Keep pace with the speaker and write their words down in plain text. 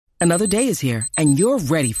Another day is here, and you're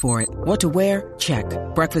ready for it. What to wear? Check.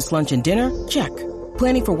 Breakfast, lunch, and dinner? Check.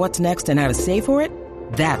 Planning for what's next and how to save for it?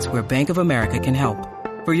 That's where Bank of America can help.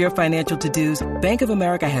 For your financial to-dos, Bank of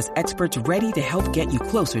America has experts ready to help get you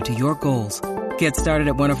closer to your goals. Get started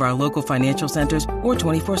at one of our local financial centers or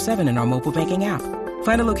 24/7 in our mobile banking app.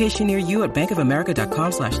 Find a location near you at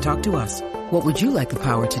bankofamerica.com/talktous. What would you like the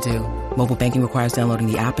power to do? Mobile banking requires downloading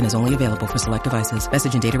the app and is only available for select devices.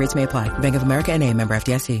 Message and data rates may apply. Bank of America N.A., member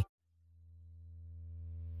FDIC.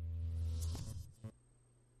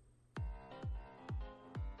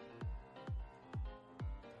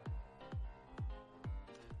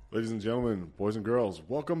 Ladies and gentlemen, boys and girls,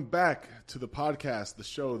 welcome back to the podcast, the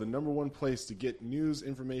show, the number one place to get news,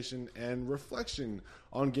 information, and reflection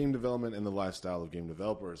on game development and the lifestyle of game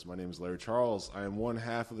developers. My name is Larry Charles. I am one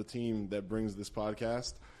half of the team that brings this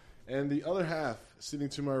podcast. And the other half, sitting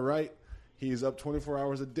to my right, he's up 24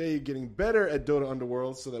 hours a day getting better at Dota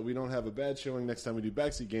Underworld so that we don't have a bad showing next time we do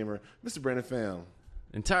Backseat Gamer, Mr. Brandon Pham.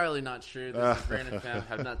 Entirely not true. This is Brandon Pham.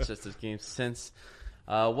 Have not touched this game since.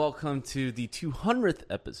 Welcome to the 200th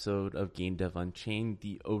episode of Game Dev Unchained,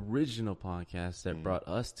 the original podcast that brought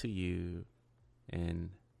us to you and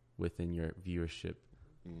within your viewership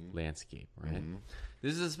landscape, right?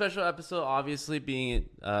 This is a special episode, obviously being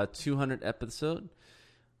a 200th episode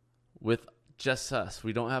with just us.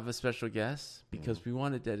 We don't have a special guest because we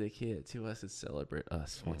want to dedicate it to us and celebrate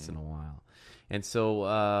us once in a while. And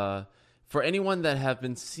so for anyone that have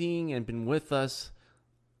been seeing and been with us,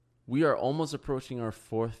 we are almost approaching our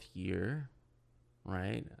 4th year,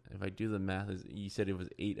 right? If I do the math, you said it was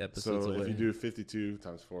 8 episodes away. So if you do 52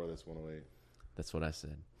 times 4, that's 108. That's what I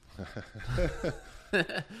said.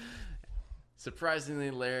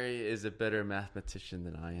 Surprisingly, Larry is a better mathematician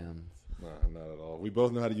than I am. No, not at all. We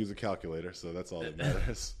both know how to use a calculator, so that's all that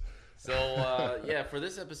matters. So, for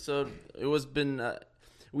this episode,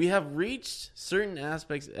 we have reached certain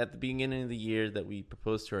aspects at the beginning of the year that we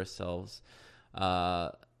proposed to ourselves,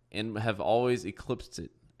 and have always eclipsed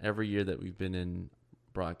it every year that we've been in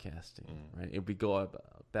broadcasting, right? If we go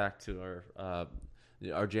back to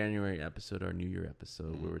our January episode, our New Year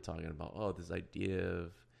episode, we were talking about, this idea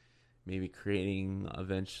of maybe creating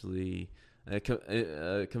eventually a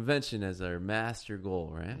convention as our master goal,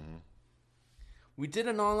 right? We did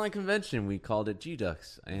an online convention. We called it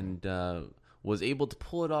GDUX, and was able to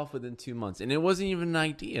pull it off within 2 months. And it wasn't even an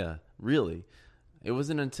idea, really. It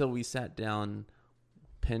wasn't until we sat down,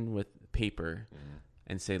 pen with paper,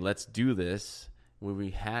 and say, let's do this, where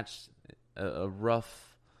we hatched a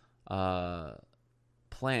rough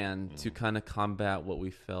plan to kind of combat what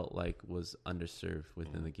we felt like was underserved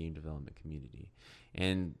within the game development community.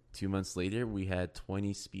 And 2 months later, we had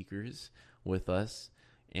 20 speakers with us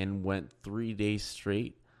and went 3 days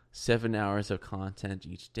straight, 7 hours of content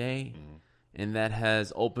each day. And that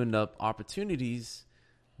has opened up opportunities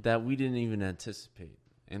that we didn't even anticipate.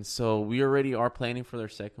 And so we already are planning for their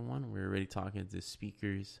second one. We're already talking to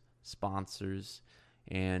speakers, sponsors,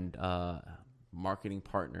 and marketing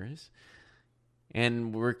partners.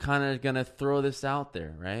 And we're kind of going to throw this out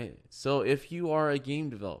there, right? So if you are a game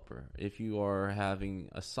developer, if you are having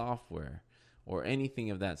a software or anything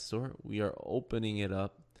of that sort, we are opening it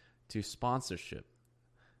up to sponsorship.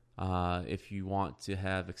 If you want to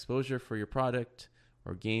have exposure for your product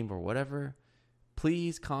or game or whatever,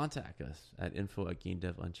 please contact us at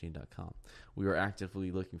info@gamedevunchained.com. We are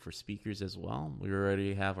actively looking for speakers as well. We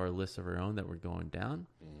already have our list of our own that we're going down.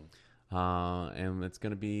 And it's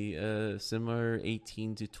going to be a similar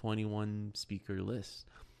 18 to 21 speaker list.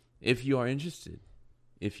 If you are interested,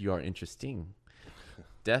 if you are interesting,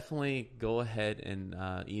 definitely go ahead and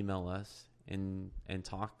email us and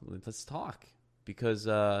talk. Let's talk. Because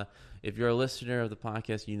if you're a listener of the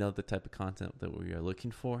podcast, you know the type of content that we are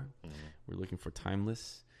looking for. We're looking for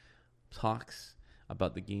timeless talks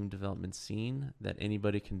about the game development scene that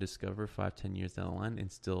anybody can discover 5-10 years down the line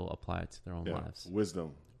and still apply it to their own lives.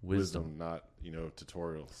 Wisdom, not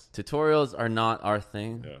tutorials. Tutorials are not our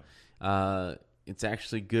thing. It's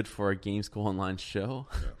actually good for our Game School Online show.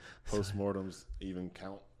 Postmortems even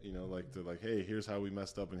count. Hey, here's how we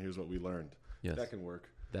messed up and here's what we learned. Yes. That can work.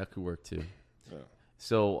 That could work too. Yeah.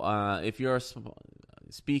 So if you're a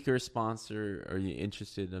speaker, sponsor, or you're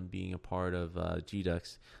interested in being a part of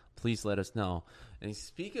GDUX, please let us know. And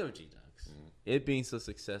speaking of GDUX, it being so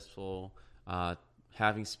successful,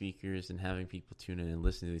 having speakers and having people tune in and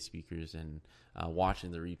listen to these speakers and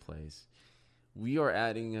watching the replays, we are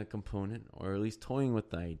adding a component, or at least toying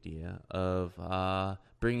with the idea of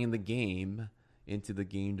bringing the game into the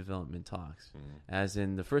game development talks. As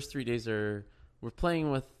in the first 3 days we're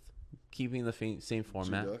playing with keeping the same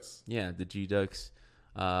format. GDUX? Yeah, the GDUX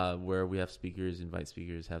where we have speakers, invite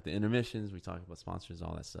speakers, have the intermissions. We talk about sponsors,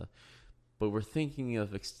 all that stuff. But we're thinking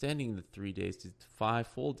of extending the 3 days to 5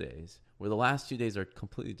 full days, where the last 2 days are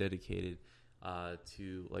completely dedicated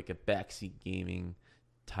to like a backseat gaming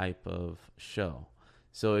type of show.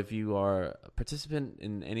 So if you are a participant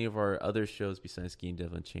in any of our other shows besides Game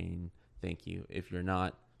Dev Unchained, thank you. If you're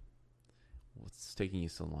not, what's taking you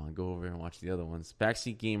so long? Go over and watch the other ones.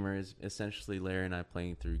 Backseat Gamer is essentially Larry and I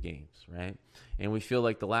playing through games, right? And we feel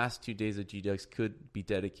like the last 2 days of GDUX could be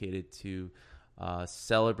dedicated to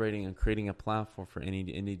celebrating and creating a platform for any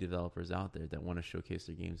indie developers out there that want to showcase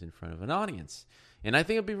their games in front of an audience. And I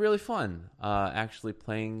think it'd be really fun actually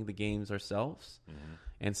playing the games ourselves. Mm-hmm.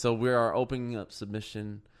 And so we are opening up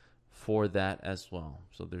submission for that as well.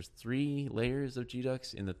 So there's 3 layers of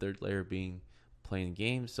GDUX, and the third layer being playing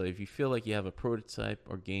games. So if you feel like you have a prototype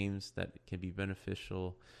or games that can be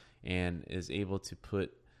beneficial and is able to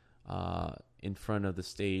put in front of the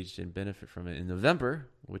stage and benefit from it in November,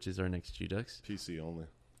 which is our next GDUX. PC only.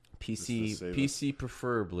 PC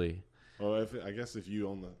preferably. Well, I guess if you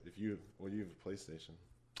have a PlayStation.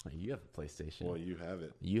 You have a PlayStation. Well, you have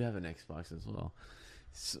it. You have an Xbox as well.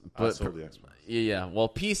 But I sold the Xbox. Yeah. Well,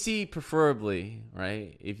 PC preferably,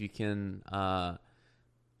 right? If you can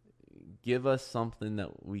give us something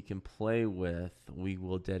that we can play with, we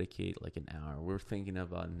will dedicate like an hour. We're thinking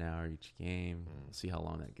about an hour each game. We'll see how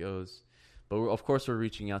long that goes. But of course, we're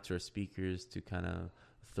reaching out to our speakers to kind of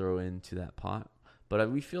throw into that pot.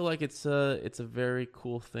 But we feel like it's a very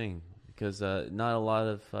cool thing because not a lot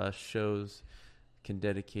of shows can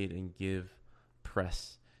dedicate and give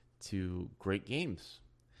press to great games.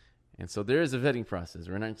 And so there is a vetting process.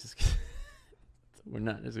 We're not just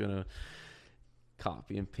gonna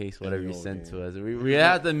copy and paste whatever you send to us. We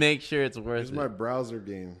have to make sure it's worth it. It's my browser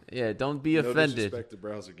game. Yeah, don't be offended. No disrespect to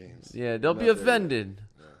browser games. Yeah, don't be offended.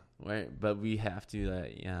 Yeah. Right? But we have to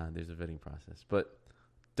there's a vetting process. But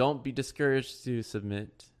don't be discouraged to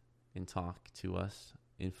submit and talk to us.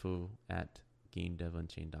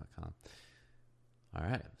 info@gamedevunchained.com. All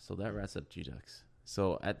right, so that wraps up GDUX.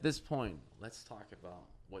 So at this point, let's talk about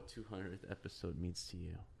what 200th episode means to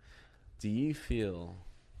you. Do you feel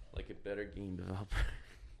like a better game developer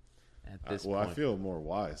at this point? Well, I feel more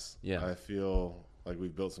wise. Yeah. I feel like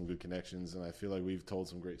we've built some good connections, and I feel like we've told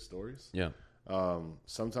some great stories. Yeah.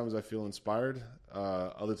 Sometimes I feel inspired.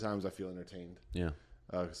 Other times I feel entertained. Yeah.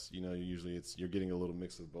 Cause, usually you're getting a little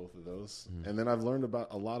mix of both of those. Mm-hmm. And then I've learned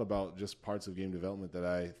a lot about just parts of game development that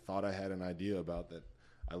I thought I had an idea about that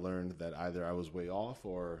I learned that either I was way off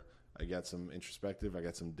or I got some perspective and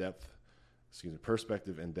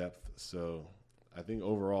depth. So I think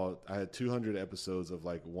overall I had 200 episodes of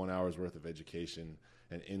like 1 hour's worth of education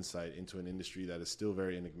and insight into an industry that is still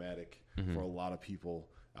very enigmatic for a lot of people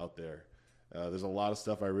out there. There's a lot of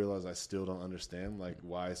stuff I realize I still don't understand, like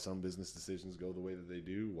why some business decisions go the way that they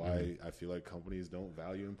do, why I feel like companies don't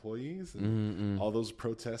value employees, and all those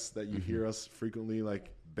protests that you hear us frequently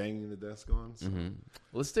like banging the desk on. So.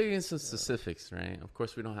 Let's dig into some specifics, right? Of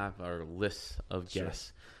course, we don't have our list of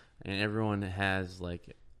guests, and everyone has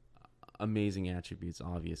like amazing attributes,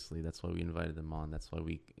 obviously. That's why we invited them on. That's why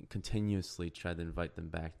we continuously try to invite them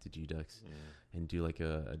back to GDUX and do like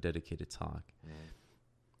a dedicated talk.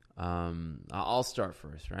 I'll start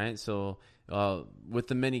first, right? So with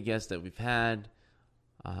the many guests that we've had,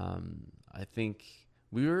 I think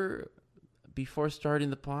we were, before starting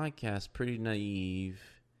the podcast, pretty naive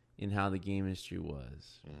in how the game industry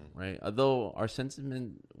was, right? Although our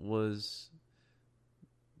sentiment was,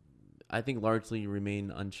 I think, largely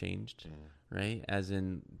remained unchanged, right? As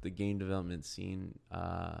in the game development scene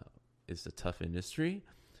is a tough industry,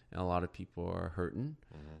 and a lot of people are hurting.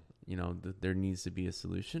 There needs to be a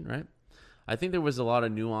solution, right? I think there was a lot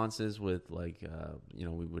of nuances with like,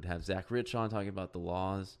 we would have Zach Rich on talking about the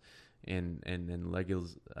laws and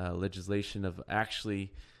legislation of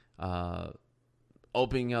actually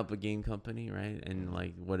opening up a game company, right? And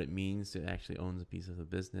like what it means to actually own a piece of the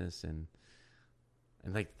business. And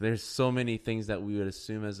like there's so many things that we would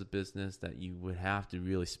assume as a business that you would have to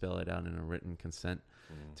really spell it out in a written consent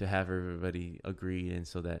to have everybody agree, and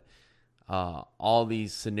so that all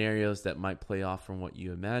these scenarios that might play off from what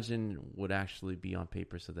you imagine would actually be on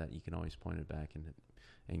paper so that you can always point it back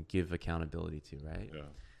and give accountability to, right? Yeah.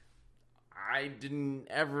 I didn't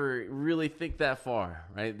ever really think that far,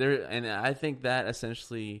 right? And I think that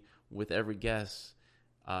essentially with every guest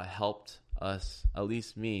helped us, at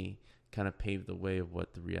least me, kind of pave the way of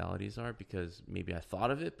what the realities are, because maybe I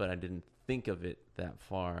thought of it, but I didn't think of it that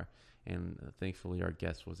far. And thankfully our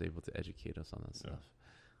guest was able to educate us on that stuff.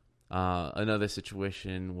 Another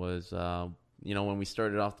situation was, when we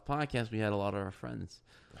started off the podcast, we had a lot of our friends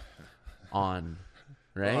on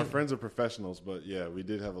right? Well, our friends are professionals, but yeah, we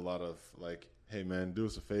did have a lot of like, hey man, do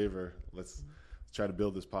us a favor. Let's try to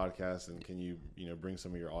build this podcast, and can you bring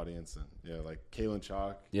some of your audience? And like Kalen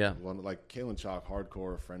Chalk, Kalen Chalk,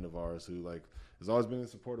 hardcore friend of ours who like has always been in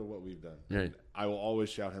support of what we've done. Right. And I will always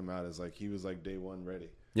shout him out as like he was like day one ready.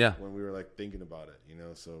 Yeah. When we were like thinking about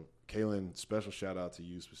it, So Kalen, special shout out to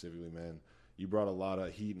you specifically, man. You brought a lot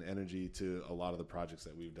of heat and energy to a lot of the projects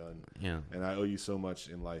that we've done. Yeah. And I owe you so much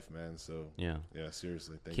in life, man. So yeah,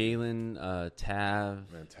 seriously, thank you. Kalen, Tav,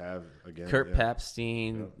 again, Kurt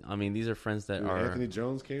Papstein. Yep. I mean, these are friends that are. Anthony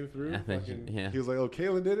Jones came through. Yeah. He was like, "Oh,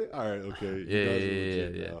 Kalen did it. All right, okay."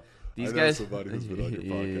 Yeah. These I guys. Know somebody who's been on your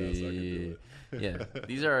podcast. I can do it. Yeah,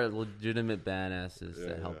 these are legitimate badasses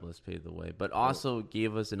that help us pave the way, but also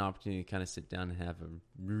gave us an opportunity to kind of sit down and have a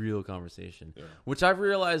real conversation, which I've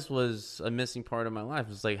realized was a missing part of my life.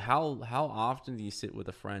 It's like, how often do you sit with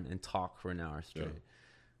a friend and talk for an hour straight?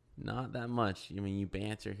 Yeah. Not that much. I mean, you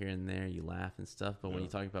banter here and there, you laugh and stuff, but when you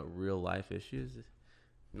talk about real life issues,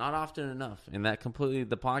 not often enough. And that the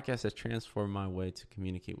podcast has transformed my way to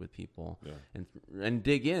communicate with people and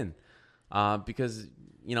dig in, because,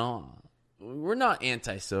 we're not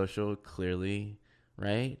antisocial, clearly,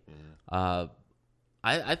 right? Mm-hmm.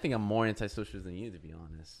 I think I'm more antisocial than you, to be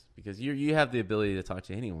honest, because you have the ability to talk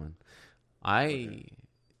to anyone. I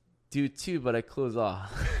do too, but I close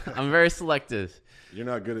off. I'm very selective. You're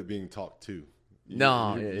not good at being talked to. You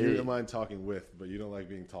don't mind talking with, but you don't like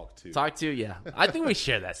being talked to. Talk to, yeah. I think we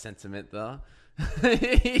share that sentiment, though. All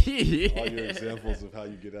your examples of how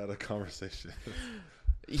you get out of conversation.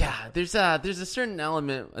 Yeah, there's a certain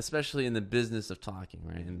element, especially in the business of talking,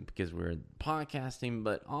 right? And because we're podcasting,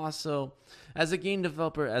 but also as a game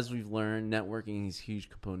developer, as we've learned, networking is a huge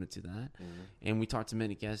component to that. Mm-hmm. And we talk to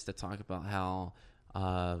many guests that talk about how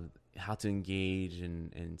to engage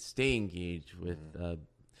and stay engaged with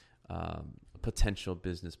potential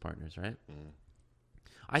business partners, right? Mm-hmm.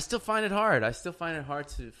 I still find it hard.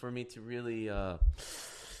 For me to really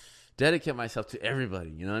dedicate myself to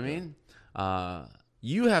everybody. You know what I mean?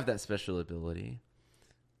 You have that special ability,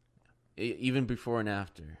 even before and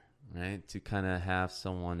after, right? To kind of have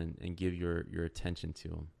someone and give your attention to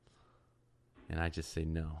them. And I just say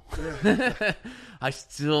no. I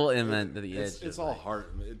still am at the edge. It's all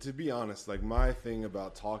hard. To be honest, like my thing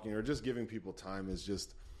about talking or just giving people time is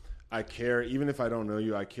just, I care, even if I don't know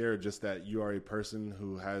you, I care just that you are a person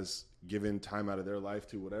who has given time out of their life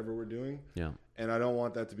to whatever we're doing. Yeah. And I don't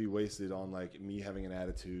want that to be wasted on like me having an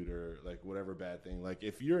attitude or like whatever bad thing. Like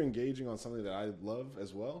if you're engaging on something that I love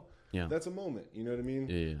as well, that's a moment. You know what I mean?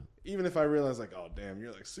 Yeah. Even if I realize like, oh damn,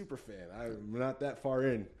 you're like super fan. I'm not that far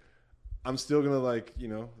in. I'm still going to like,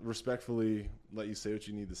 respectfully let you say what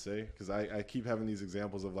you need to say. Cause I keep having these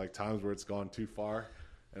examples of like times where it's gone too far.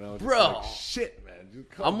 And I was just like, shit, man.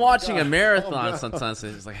 I'm watching a marathon sometimes.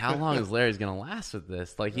 And it's like, how long is Larry's going to last with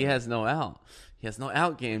this? Like, he has no out. He has no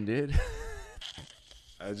out game, dude.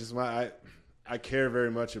 I care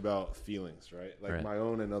very much about feelings, right? Like my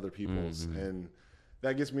own and other people's. Mm-hmm. And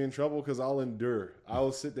that gets me in trouble because I'll endure. I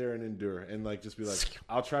will sit there and endure and like just be like,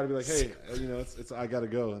 I'll try to be like, hey, it's I got to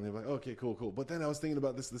go. And they're like, okay, cool. But then I was thinking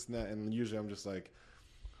about this, and that. And usually I'm just like,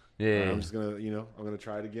 I'm just going to, I'm going to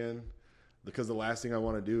try it again. Because the last thing I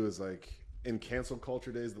want to do is like in cancel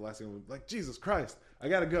culture days, the last thing I'm like, Jesus Christ, I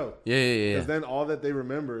gotta go. Yeah. Because then all that they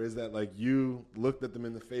remember is that like you looked at them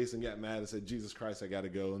in the face and got mad and said, Jesus Christ, I gotta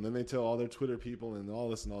go. And then they tell all their Twitter people and all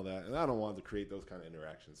this and all that. And I don't want to create those kind of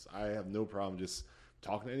interactions. I have no problem just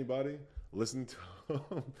talking to anybody, listening to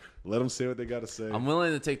them, let them say what they got to say. I'm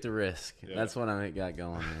willing to take the risk. Yeah. That's what I got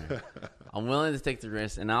going there. I'm willing to take the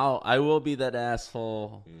risk, and I will be that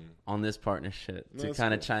asshole on this partnership to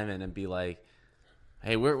kind of chime in and be like,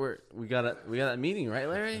 "Hey, we got a meeting, right,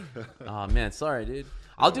 Larry? Oh man, sorry, dude.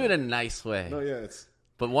 I'll do it in a nice way. No, yeah,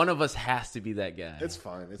 but one of us has to be that guy. It's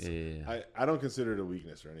fine. I don't consider it a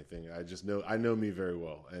weakness or anything. I just know me very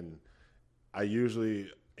well, and I usually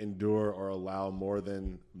endure or allow more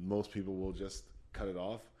than most people will just cut it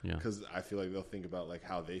off because I feel like they'll think about like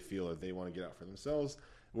how they feel or they want to get out for themselves,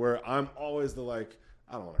 where I'm always the like,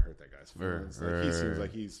 I don't want to hurt that guy's feelings. Like, he seems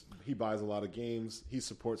like he buys a lot of games, he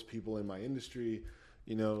supports people in my industry,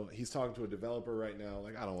 he's talking to a developer right now,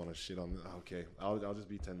 like I don't want to shit on them. Okay, I'll just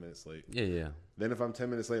be 10 minutes late. Then if I'm 10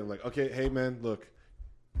 minutes late, I'm like, okay, hey man, look,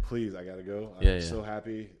 please, I gotta go. I'm so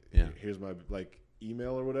happy. Here's my like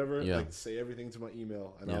email or whatever. Like say everything to my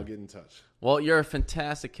email and I'll get in touch. Well, you're a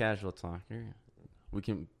fantastic casual talker. We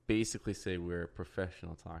can basically say we're a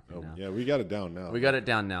professional talker now. Yeah, we got it down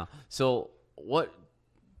now. So what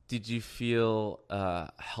did you feel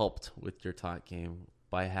helped with your talk game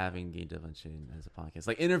by having Game Dev Unchained as a podcast,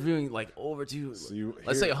 like interviewing like over to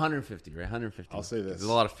let's say 150, right? 150. I'll say this: there's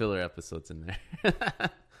a lot of filler episodes in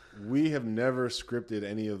there. We have never scripted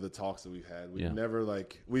any of the talks that we've had.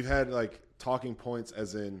 We've had like talking points,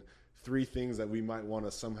 as in 3 things that we might want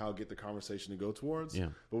to somehow get the conversation to go towards. Yeah.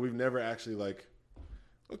 But we've never actually like,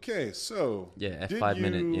 okay, so did F5 you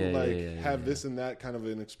minute, have this and that kind of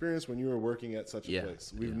an experience when you were working at such a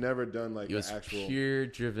place? We've never done like it was actual pure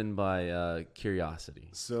driven by curiosity.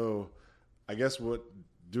 So I guess what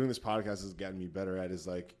doing this podcast has gotten me better at is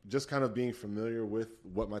like just kind of being familiar with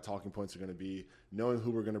what my talking points are going to be, knowing who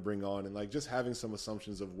we're going to bring on, and like just having some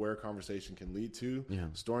assumptions of where conversation can lead to,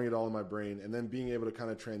 storing it all in my brain, and then being able to kind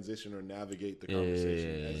of transition or navigate the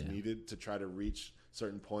conversation as needed to try to reach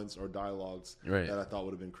certain points or dialogues that I thought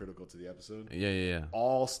would have been critical to the episode.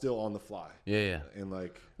 All still on the fly. And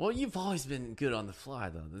like, well, you've always been good on the fly,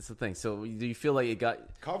 though. That's the thing. So do you feel like it got?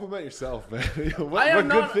 Compliment yourself, man. what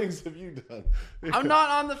good things have you done? I'm not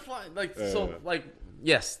on the fly. Like like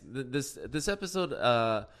yes, this episode.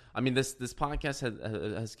 I mean, this podcast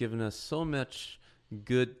has given us so much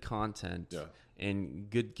good content and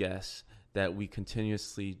good guests that we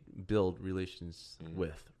continuously build relations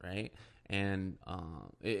with, right? And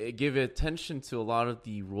it gave attention to a lot of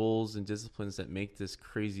the roles and disciplines that make this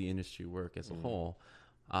crazy industry work as a whole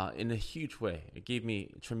in a huge way. It gave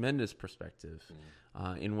me tremendous perspective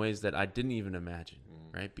in ways that I didn't even imagine,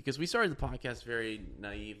 right? Because we started the podcast very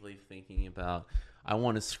naively thinking about, I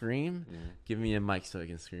want to scream, give me a mic so I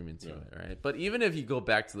can scream into it, right? But even if you go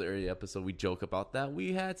back to the early episode, we joke about that.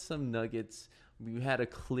 We had some nuggets. We had a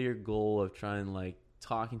clear goal of trying, like,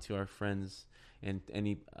 talking to our friends and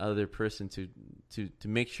any other person to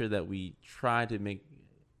make sure that we try to make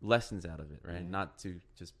lessons out of it, right? Not to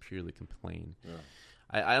just purely complain.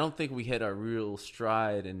 I don't think we hit our real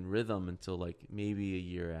stride and rhythm until like maybe a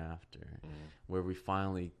year after, where we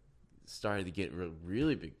finally started to get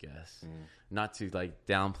really big guests. Not to like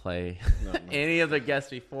downplay any of the guests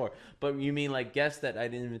before, but you mean like guests that I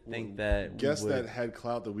didn't even think that guests that had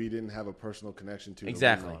clout that we didn't have a personal connection to.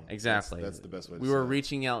 Exactly. That's the best way. We were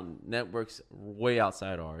reaching out networks way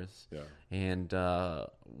outside ours, and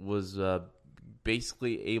was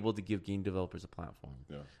basically able to give game developers a platform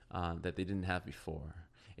that they didn't have before.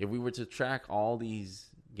 If we were to track all these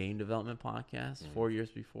game development podcasts 4 years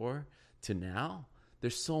before to now,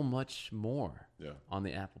 there's so much more on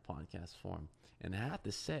the Apple Podcast form. And I have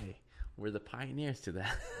to say, we're the pioneers to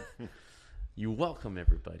that. You welcome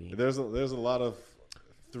everybody. There's a lot of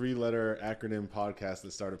 3-letter acronym podcasts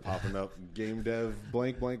that started popping up. Game dev,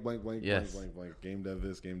 blank, blank, blank, blank, blank, blank, blank. Game dev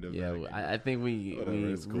this, game dev that. I think we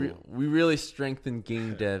really strengthened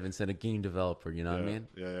game dev instead of game developer, you know what I mean?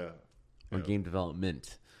 Or game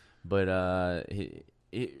development. But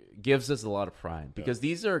it gives us a lot of pride because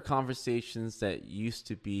these are conversations that used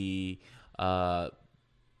to be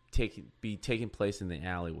taking place in the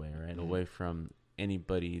alleyway, right? Away from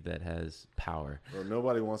anybody that has power. Or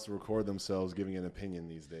nobody wants to record themselves giving an opinion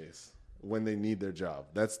these days when they need their job.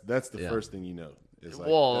 That's the first thing you know. It's like,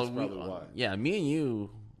 that's probably why. Yeah, me and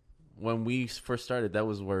you, when we first started, that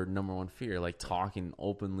was our number one fear, like talking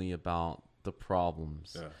openly about the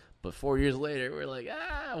problems. But 4 years later, we're like,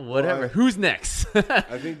 whatever. Who's next?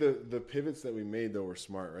 I think the pivots that we made, though, were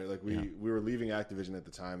smart, right? Like, we were leaving Activision at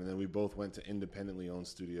the time, and then we both went to independently owned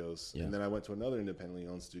studios. And then I went to another independently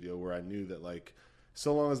owned studio where I knew that, like,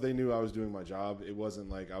 so long as they knew I was doing my job, it wasn't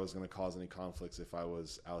like I was going to cause any conflicts if I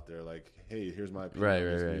was out there like, hey, here's my opinion on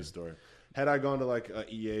this news story. Had I gone to like a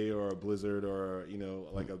EA or a Blizzard or, you know,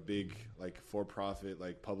 like a big like for-profit,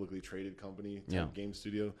 like publicly traded company type game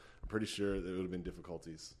studio, I'm pretty sure there would have been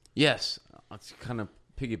difficulties. Yes. Let's kind of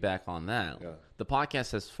piggyback on that. The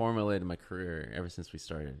podcast has formulated my career ever since we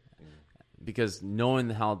started because knowing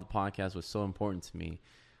how the podcast was so important to me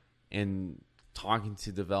and talking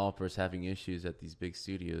to developers having issues at these big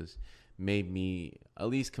studios made me at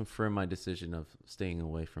least confirm my decision of staying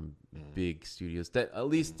away from big studios that at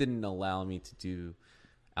least didn't allow me to do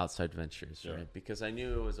outside ventures, right? Because I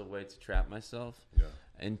knew it was a way to trap myself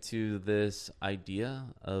into this idea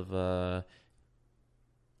of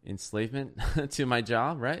enslavement to my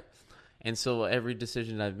job, right? And so every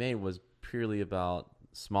decision I've made was purely about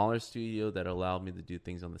smaller studio that allowed me to do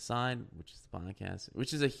things on the side, which is the podcast,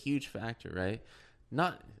 which is a huge factor, right?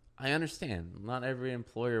 I understand. Not every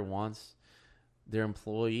employer wants their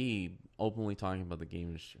employee openly talking about the game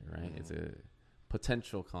industry, right? It's a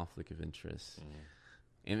potential conflict of interest.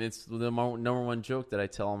 And it's the number one joke that I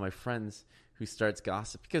tell all my friends who starts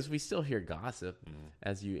gossip, because we still hear gossip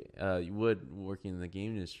as you would working in the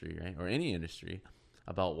game industry, right? Or any industry,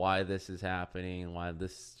 about why this is happening, why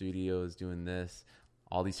this studio is doing this,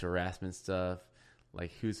 all these harassment stuff.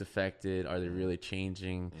 Like, who's affected? Are they really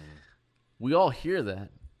changing? We all hear that.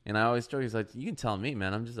 And I always joke, he's like, you can tell me,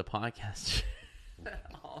 man, I'm just a podcaster.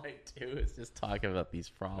 All I do is just talk about these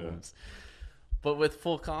problems. But with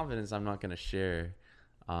full confidence, I'm not going to share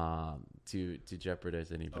to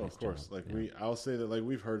jeopardize anybody's of course. job. Like I'll say that like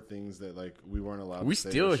we've heard things that like we weren't allowed We to say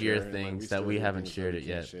still or hear share, and, things like, that still we hear haven't things shared that it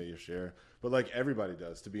we can't yet. share. But like everybody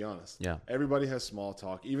does, to be honest. Yeah. Everybody has small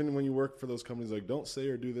talk. Even when you work for those companies, like don't say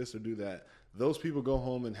or do this or do that. Those people go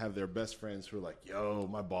home and have their best friends who are like, yo,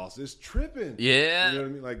 my boss is tripping. Yeah. You know what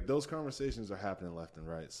I mean? Like those conversations are happening left and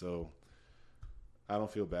right. So I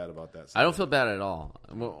don't feel bad about that. I don't feel bad at all.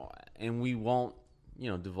 And we won't,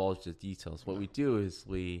 divulge the details. What we do is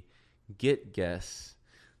we get guests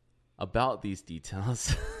about these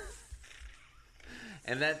details.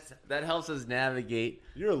 And that helps us navigate.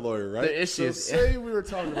 You're a lawyer, right? The issues. So say we were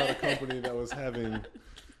talking about a company that was having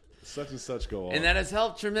such and such go on. And that has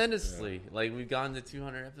helped tremendously. Yeah. Like, we've gotten to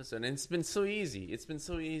 200 episodes, and it's been so easy. It's been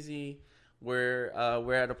so easy where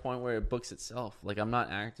we're at a point where it books itself. Like, I'm not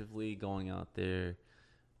actively going out there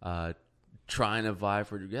trying to vie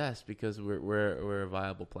for guests because we're a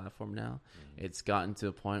viable platform now. Mm-hmm. It's gotten to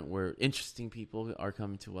a point where interesting people are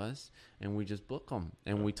coming to us, and we just book them,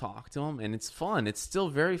 and we talk to them, and it's fun. It's still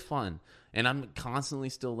very fun. And I'm constantly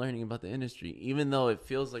still learning about the industry, even though it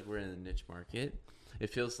feels like we're in a niche market. It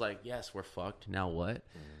feels like, yes, we're fucked. Now what?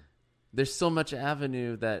 Mm-hmm. There's so many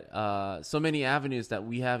avenues that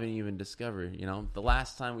we haven't even discovered. The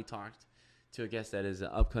last time we talked to a guest that is an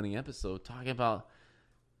upcoming episode, talking about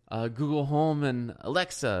Google Home and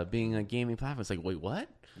Alexa being a gaming platform. It's like, wait, what?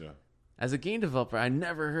 Yeah. As a game developer, I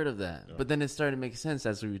never heard of that. Yeah. But then it started to make sense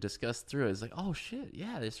as we discussed through it. It's like, oh shit,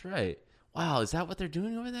 yeah, that's right. Wow, is that what they're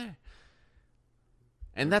doing over there?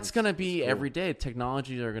 And that's going to be cool. Every day.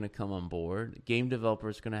 Technologies are going to come on board. Game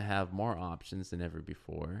developers are going to have more options than ever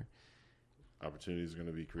before. Opportunities are going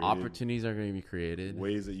to be created.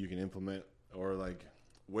 Ways that you can implement, or like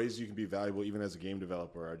ways you can be valuable even as a game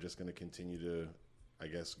developer, are just going to continue to, I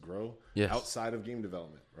guess, grow outside of game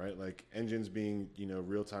development, right? Like engines being,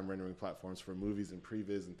 real-time rendering platforms for movies and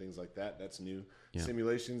previs and things like that. That's new. Yeah.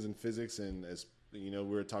 Simulations and physics, and as we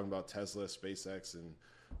were talking about Tesla, SpaceX, and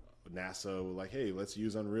NASA, like, hey, let's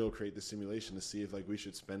use Unreal, create the simulation to see if like we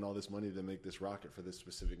should spend all this money to make this rocket for this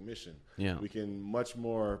specific mission. Yeah. We can much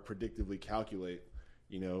more predictively calculate,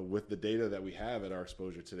 with the data that we have at our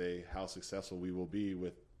exposure today, how successful we will be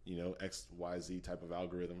with, XYZ type of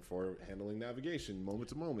algorithm for handling navigation moment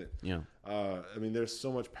to moment. Yeah. There's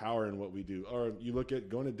so much power in what we do. Or you look at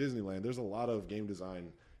going to Disneyland, there's a lot of game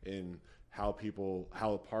design in how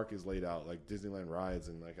a park is laid out, like Disneyland rides.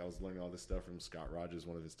 And like I was learning all this stuff from Scott Rogers,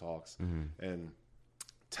 one of his talks. Mm-hmm. And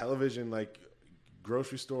television, like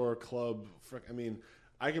grocery store, club.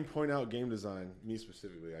 I can point out game design, me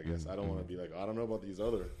specifically, I guess. Mm-hmm. I don't want to be like, I don't know about these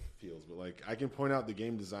other fields, but like I can point out the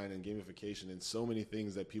game design and gamification in so many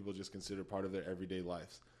things that people just consider part of their everyday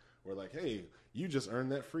lives. We're like, hey, you just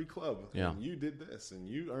earned that free club. Yeah. And you did this, and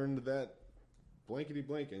you earned that blankety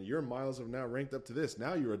blank, and your miles have now ranked up to this.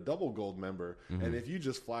 Now you're a double gold member. Mm-hmm. And if you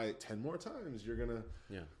just fly it 10 more times, you're going to,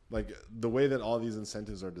 like the way that all these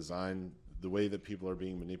incentives are designed, the way that people are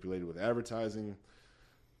being manipulated with advertising.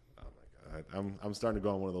 I'm starting to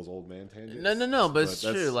go on one of those old man tangents. No, but it's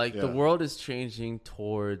true. Like the world is changing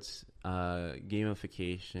towards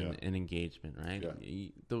gamification and engagement, right? Yeah.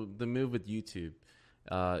 The move with YouTube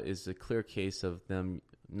is a clear case of them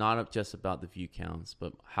not just about the view counts,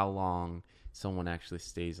 but how long someone actually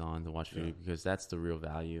stays on to watch video, because that's the real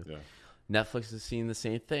value. Yeah. Netflix is seeing the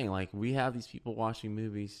same thing. Like, we have these people watching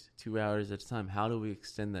movies 2 hours at a time. How do we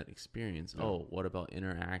extend that experience? Yeah. Oh, what about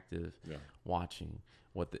interactive watching?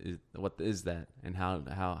 What is that, and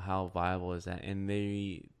how viable is that? And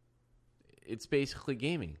it's basically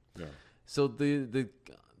gaming. Yeah. So the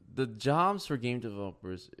jobs for game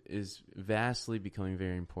developers is vastly becoming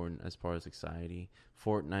very important as part of society.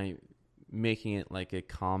 Fortnite making it like a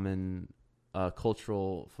common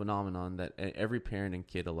cultural phenomenon that every parent and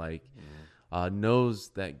kid alike knows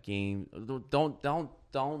that game.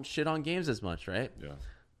 Don't shit on games as much, right? Yeah.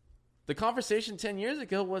 The conversation 10 years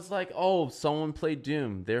ago was like, oh, someone played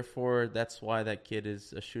Doom, therefore that's why that kid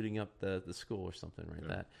is shooting up the school or something like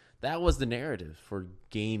that. That was the narrative for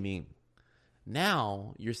gaming.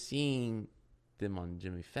 Now you're seeing them on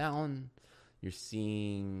Jimmy Fallon. You're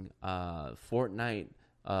seeing Fortnite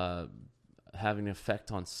having an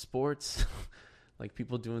effect on sports, like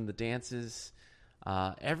people doing the dances.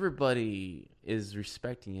 Everybody is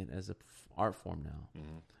respecting it as an art form now,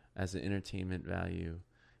 as an entertainment value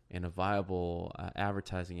and a viable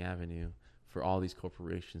advertising avenue for all these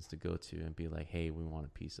corporations to go to and be like, hey, we want a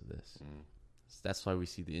piece of this. So that's why we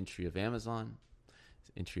see the entry of Amazon.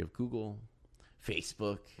 entry of Google,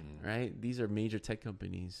 Facebook, right? These are major tech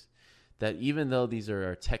companies that, even though these are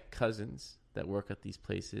our tech cousins that work at these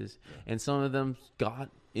places, and some of them got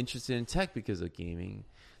interested in tech because of gaming,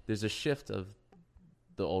 there's a shift of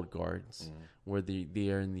the old guards where they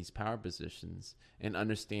are in these power positions and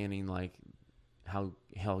understanding like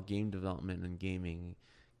how game development and gaming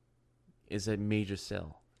is a major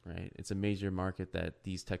sell, right? It's a major market that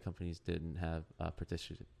these tech companies didn't have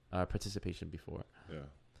participation before. Yeah.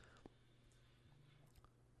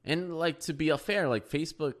 And like, to be fair, like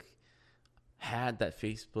Facebook had that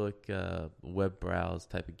Facebook web browse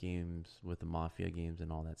type of games with the Mafia games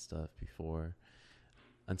and all that stuff before,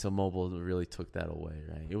 until mobile really took that away,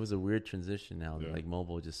 right? It was a weird transition now. Yeah. Like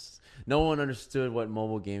mobile no one understood what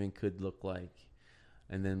mobile gaming could look like.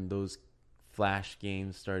 And then those Flash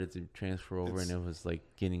games started to transfer over, and it was like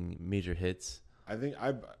getting major hits. I think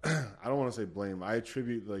I don't want to say blame. I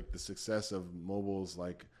attribute like the success of mobile's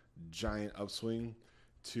like giant upswing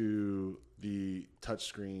to the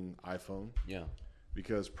touchscreen iPhone. Yeah.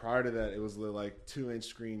 Because prior to that, it was the like 2-inch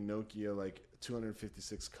screen Nokia, like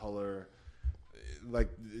 256 color, like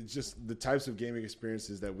just the types of gaming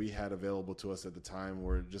experiences that we had available to us at the time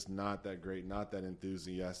were just not that great, not that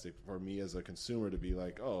enthusiastic for me as a consumer to be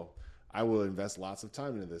like, oh, I will invest lots of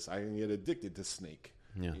time into this. I can get addicted to Snake.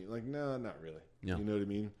 Yeah. Like, no, not really. Yeah. You know what I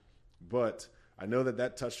mean? But I know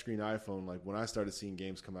that touchscreen iPhone, like when I started seeing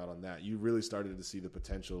games come out on that, you really started to see the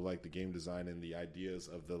potential, like the game design and the ideas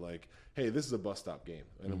of the like, hey, this is a bus stop game.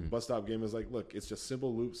 And a bus stop game is like, look, it's just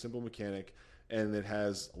simple loop, simple mechanic, and it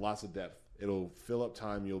has lots of depth. It'll fill up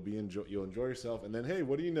time. You'll enjoy yourself. And then, hey,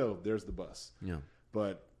 what do you know? There's the bus. Yeah.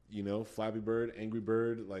 But, you know, Flappy Bird, Angry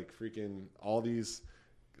Bird, like freaking all these,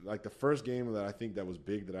 like the first game that I think that was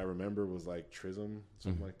big that I remember was like Trism,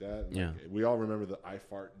 something like that. And Yeah. like, we all remember the I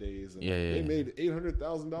Fart days. And Yeah, they made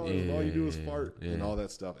 $800,000 and all you do is fart yeah. and all that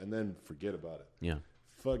stuff. And then forget about it. Yeah.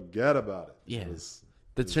 Forget about it. Yeah. It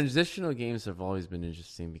The transitional games have always been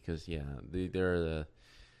interesting because, they're the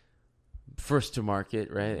first to market,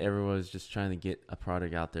 right? Everyone was just trying to get a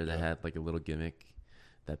product out there that had like a little gimmick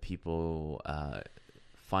that people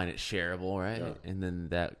find it shareable, right? Yeah. And then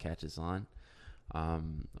that catches on.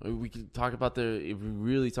 We can talk about if we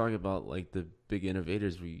really talk about like the big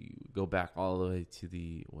innovators, we go back all the way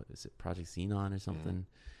to Project Xenon or something,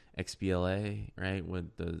 XBLA, right?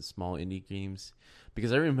 With the small indie games.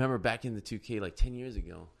 Because I remember back in the 2K, like 10 years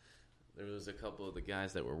ago, there was a couple of the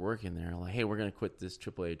guys that were working there like, hey, we're going to quit this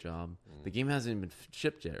AAA job. The game hasn't even been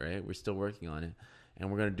shipped yet, right? We're still working on it.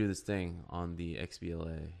 And we're going to do this thing on the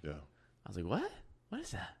XBLA. Yeah. I was like, what? What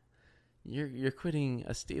is that? You're quitting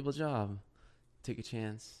a stable job. Take a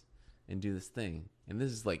chance and do this thing. And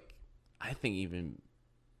this is like, I think even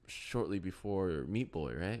shortly before Meat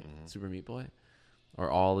Boy, right? Super Meat Boy. Or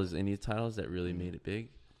all his indie titles that really made it big.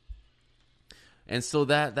 And so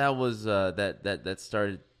that was that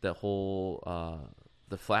started the whole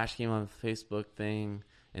the Flash game on Facebook thing,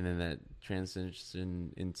 and then that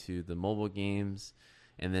transitioned into the mobile games,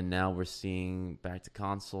 and then now we're seeing back to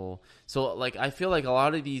console. So like I feel like a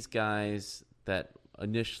lot of these guys that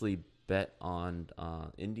initially bet on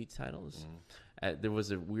indie titles, there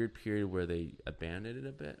was a weird period where they abandoned it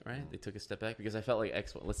a bit, right? They took a step back because I felt like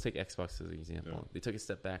let's take Xbox as an example. Yeah. They took a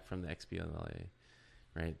step back from the XBLA.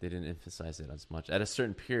 Right, they didn't emphasize it as much at a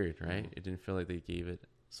certain period. Right, it didn't feel like they gave it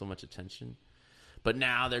so much attention. But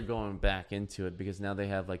now they're going back into it because now they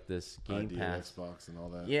have like this Game Pass, Xbox, and all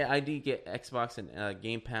that. Yeah, get Xbox and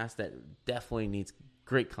Game Pass that definitely needs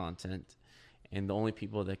great content, and the only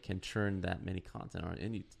people that can churn that many content are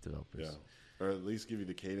indie developers. Yeah, or at least give you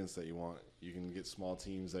the cadence that you want. You can get small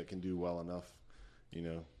teams that can do well enough. You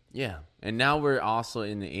know. Yeah, and now we're also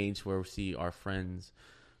in the age where we see our friends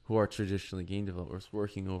who are traditionally game developers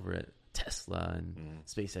working over at Tesla and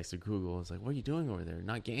SpaceX or Google. It's like, what are you doing over there?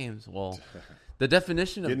 Not games. Well, the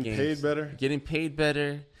definition of games... Getting paid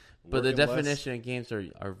better. But the definition of games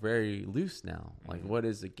are very loose now. Like, what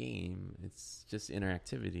is a game? It's just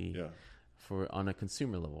interactivity on a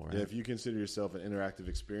consumer level, right? Yeah, if you consider yourself an interactive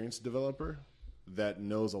experience developer that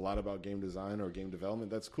knows a lot about game design or game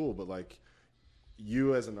development, that's cool. But, like...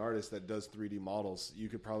 you as an artist that does 3D models, you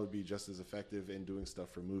could probably be just as effective in doing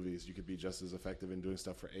stuff for movies. You could be just as effective in doing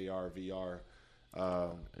stuff for AR, VR,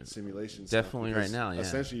 simulations. Definitely right now, yeah.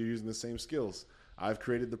 Essentially, you're using the same skills. I've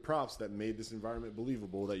created the props that made this environment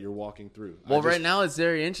believable that you're walking through. Well, right now it's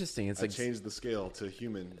very interesting. It's like changed the scale to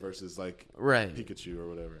human versus like Pikachu or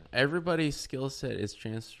whatever. Everybody's skill set is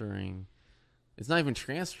transferring. It's not even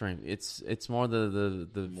transferring. It's more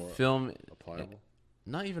the more film applicable.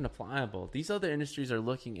 Not even applicable. These other industries are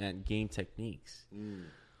looking at game techniques.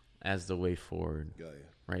 as the way forward. Got you.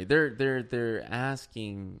 Right? They're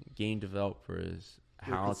asking game developers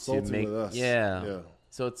how to make. With us. Yeah.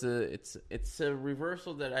 So it's a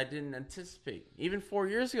reversal that I didn't anticipate even 4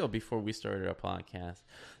 years ago before we started our podcast.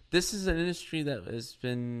 This is an industry that has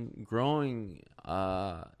been growing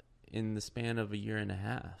in the span of a year and a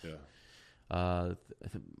half. Yeah.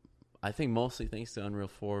 I think mostly thanks to Unreal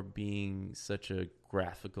 4 being such a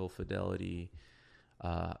graphical fidelity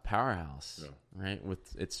powerhouse, right?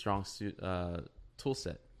 With its strong tool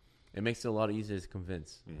set, it makes it a lot easier to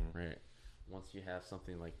convince, right? Once you have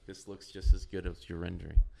something like this looks just as good as your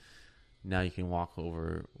rendering, now you can walk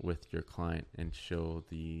over with your client and show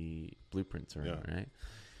the blueprint to him, right?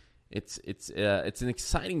 It's an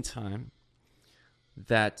exciting time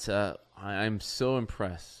that I'm so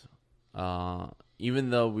impressed. Even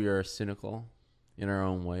though we are cynical in our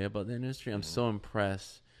own way about the industry, I'm so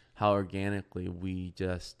impressed how organically we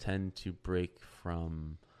just tend to break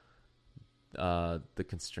from the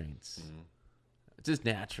constraints. Just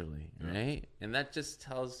naturally, right? And that just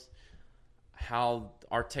tells how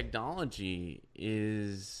our technology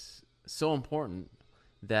is so important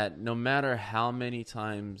that no matter how many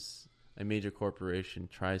times a major corporation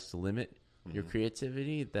tries to limit your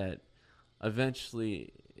creativity, that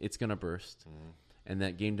eventually it's going to burst, and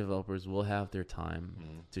that game developers will have their time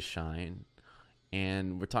to shine.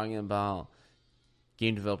 And we're talking about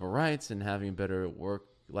game developer rights and having better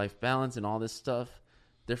work-life balance and all this stuff.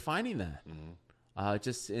 They're finding that.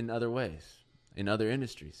 Just in other ways, in other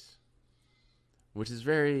industries, which is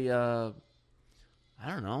very, I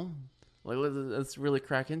don't know. Like, let's really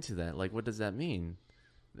crack into that. Like, what does that mean?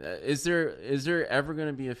 Is there ever going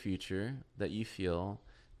to be a future that you feel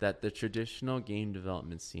that the traditional game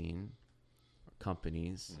development scene,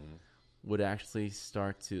 companies, would actually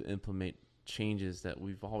start to implement changes that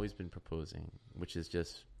we've always been proposing, which is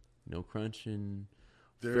just no crunching,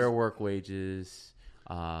 fair work wages,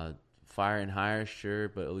 fire and hire, sure,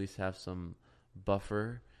 but at least have some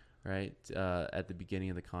buffer, right, at the beginning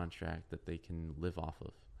of the contract that they can live off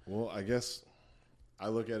of? Well, I guess I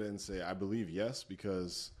look at it and say I believe yes,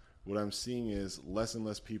 because what I'm seeing is less and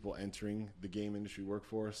less people entering the game industry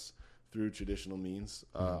workforce through traditional means.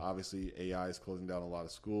 Obviously, AI is closing down a lot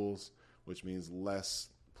of schools, which means less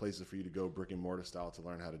places for you to go brick and mortar style to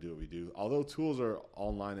learn how to do what we do. Although tools are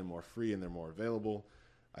online and more free and they're more available,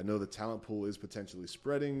 I know the talent pool is potentially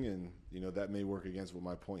spreading, and that may work against what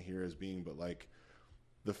my point here is being. But like,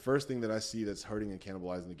 the first thing that I see that's hurting and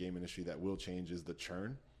cannibalizing the game industry that will change is the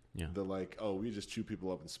churn. Yeah. The like, oh, we just chew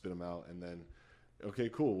people up and spit them out, and then, okay,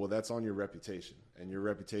 cool. Well, that's on your reputation, and your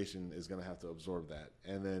reputation is going to have to absorb that,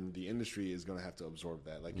 and then the industry is going to have to absorb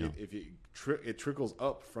that. Like, it trickles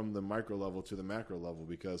up from the micro level to the macro level,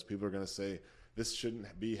 because people are going to say, this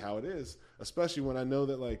shouldn't be how it is, especially when I know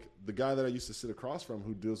that, like, the guy that I used to sit across from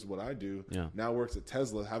who does what I do now works at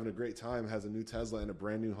Tesla, having a great time, has a new Tesla and a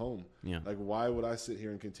brand new home. Yeah. Like, why would I sit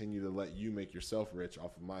here and continue to let you make yourself rich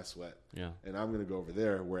off of my sweat? Yeah. And I'm going to go over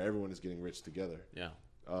there where everyone is getting rich together. Yeah.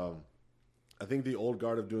 I think the old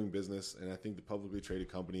guard of doing business, and I think the publicly traded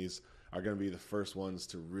companies are going to be the first ones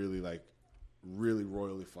to really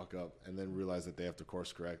royally fuck up and then realize that they have to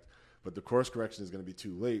course correct. But the course correction is going to be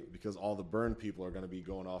too late, because all the burned people are going to be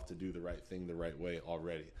going off to do the right thing the right way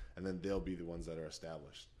already. And then they'll be the ones that are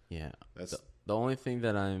established. Yeah. That's the only thing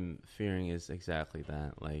that I'm fearing is exactly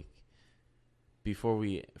that. Like, before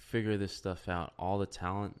we figure this stuff out, all the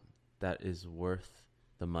talent that is worth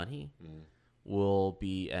the money will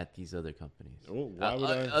be at these other companies. Well, why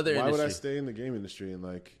would I stay in the game industry and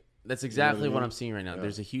like? That's exactly what I'm seeing right now. Yeah.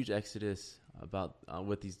 There's a huge exodus about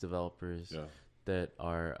with these developers. Yeah. That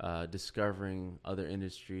are discovering other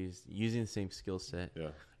industries, using the same skill set,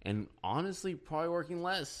 and honestly probably working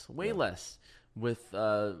less, way less, with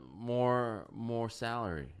more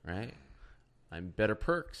salary, right? And better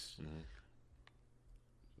perks.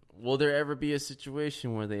 Will there ever be a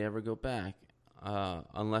situation where they ever go back?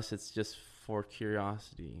 Unless it's just for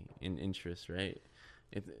curiosity and interest, right?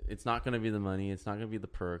 It's not going to be the money. It's not going to be the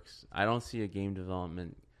perks. I don't see a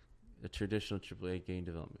traditional AAA game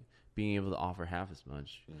development being able to offer half as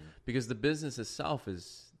much, because the business itself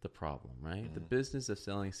is the problem, right? The business of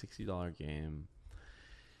selling a $60 game,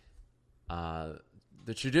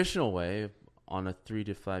 the traditional way on a 3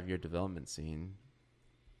 to 5 year development scene,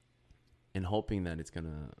 and hoping that it's going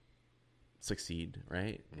to succeed,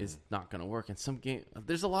 right, is not going to work. And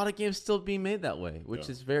there's a lot of games still being made that way, which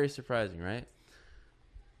is very surprising, right?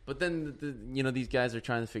 But then, these guys are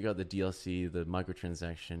trying to figure out the DLC, the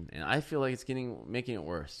microtransaction, and I feel like it's making it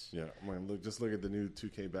worse. Yeah, man, look at the new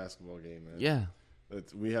 2K basketball game, man. Yeah.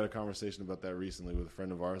 We had a conversation about that recently with a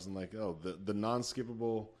friend of ours, and like, the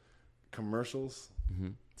non-skippable commercials.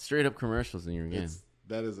 Straight up commercials in your game.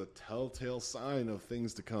 That is a telltale sign of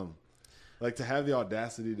things to come. Like, to have the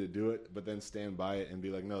audacity to do it, but then stand by it and be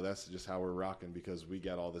like, no, that's just how we're rocking because we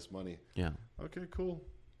got all this money. Yeah. Okay, cool.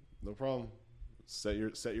 No problem. Set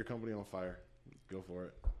your company on fire. Go for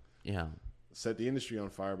it. Yeah. Set the industry on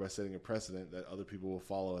fire by setting a precedent that other people will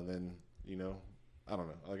follow. And then, I don't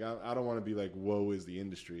know. Like, I don't want to be like, woe is the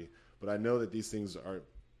industry. But I know that these things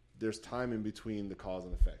there's time in between the cause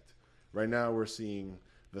and effect. Right now we're seeing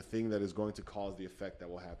the thing that is going to cause the effect that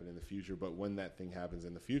will happen in the future. But when that thing happens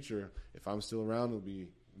in the future, if I'm still around, it'll be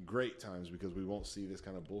great times because we won't see this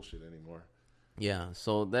kind of bullshit anymore. Yeah,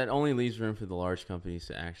 so that only leaves room for the large companies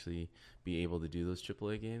to actually be able to do those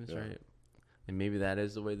AAA games, right? And maybe that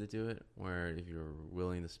is the way to do it, where if you're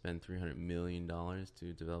willing to spend $300 million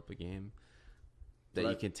to develop a game, that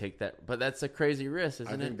you can take that. But that's a crazy risk,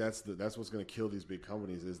 isn't it? I think that's what's going to kill these big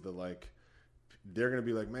companies is they're going to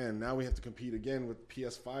be like, man, now we have to compete again with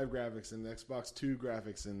PS5 graphics and Xbox 2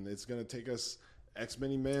 graphics, and it's going to take us X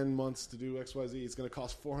many months to do XYZ. It's going to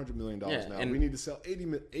cost $400 million now. And we need to sell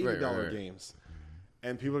 $80 games.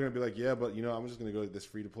 And people are going to be like, yeah, but, I'm just going to go to this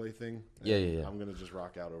free-to-play thing. Yeah. I'm going to just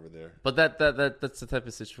rock out over there. But that's the type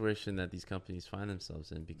of situation that these companies find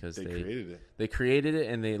themselves in because they created it. They created it,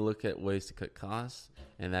 and they look at ways to cut costs,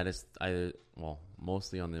 and that is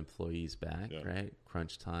mostly on the employee's back, right?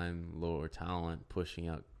 Crunch time, lower talent, pushing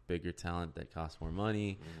out bigger talent that costs more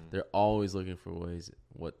money. They're always looking for ways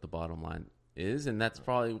what the bottom line is, and that's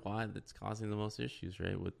probably why that's causing the most issues,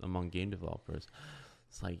 right, among game developers.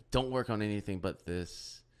 It's like, don't work on anything but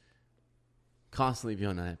this. Constantly be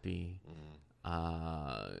unhappy.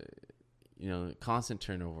 Constant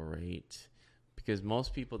turnover rate. Because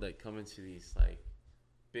most people that come into these like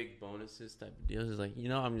big bonuses type of deals is like,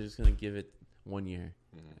 I'm just going to give it 1 year.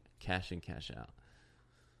 Cash in, cash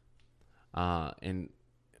out. And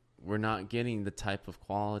we're not getting the type of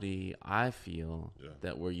quality I feel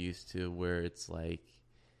that we're used to, where it's like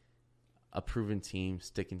a proven team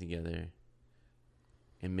sticking together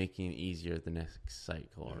and making it easier the next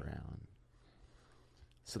cycle around.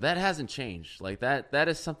 So that hasn't changed. Like that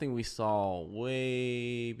is something we saw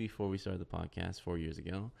way before we started the podcast 4 years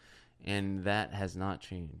ago, and that has not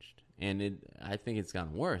changed. And I think it's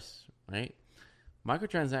gotten worse, right?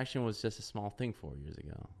 Microtransaction was just a small thing 4 years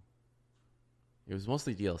ago. It was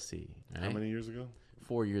mostly DLC, right? How many years ago?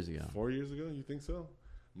 4 years ago. 4 years ago? You think so?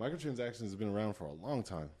 Microtransactions have been around for a long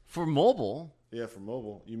time. For mobile. Yeah, for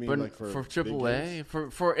mobile. You mean but like for AAA?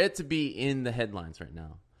 For it to be in the headlines right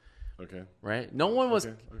now. Okay. Right? No one was...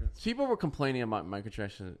 Okay. People were complaining about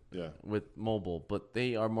microtransactions with mobile, but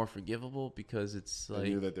they are more forgivable because it's like...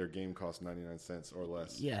 They knew that their game cost 99 cents or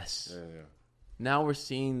less. Yes. Yeah. Now we're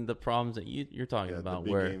seeing the problems that you're talking about,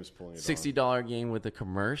 where $60 game with a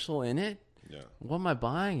commercial in it? Yeah. What am I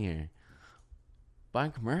buying here?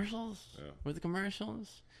 Buying commercials? Yeah. With the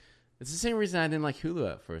commercials? It's the same reason I didn't like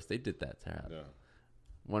Hulu at first. They did that to Yeah.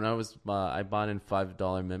 When I bought in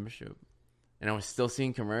 $5 membership, and I was still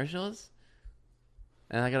seeing commercials,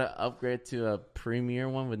 and I got to upgrade to a premier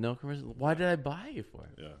one with no commercials. Why did I buy it for?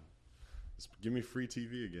 Yeah. Just give me free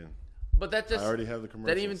TV again. But that just... I already have the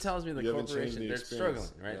commercials. That even tells me the corporation, they're struggling,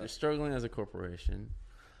 right? Yeah. They're struggling as a corporation.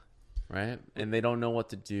 Right? And they don't know what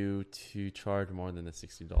to do to charge more than the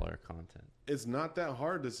 $60 content. It's not that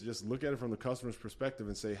hard to just look at it from the customer's perspective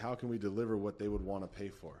and say, how can we deliver what they would want to pay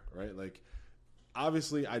for, right? Like,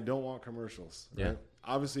 obviously, I don't want commercials. Right? Yeah.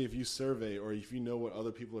 Obviously, if you survey or if you know what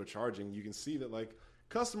other people are charging, you can see that, like,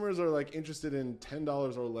 customers are, like, interested in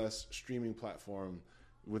 $10 or less streaming platform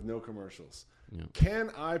with no commercials. Yeah. Can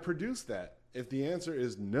I produce that? If the answer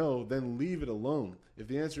is no, then leave it alone. If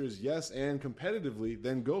the answer is yes and competitively,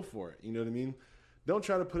 then go for it. You know what I mean? Don't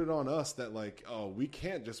try to put it on us that like, oh, we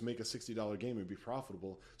can't just make a $60 game and be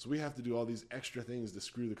profitable. So we have to do all these extra things to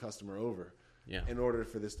screw the customer over in order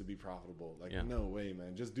for this to be profitable. Like, no way,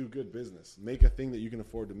 man. Just do good business. Make a thing that you can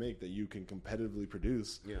afford to make that you can competitively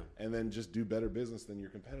produce and then just do better business than your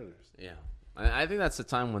competitors. Yeah. I think that's the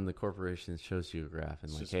time when the corporation shows you a graph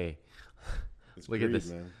and like, hey, look greed, at this.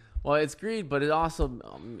 Man. Well, it's greed, but it also,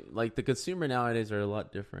 like the consumer nowadays are a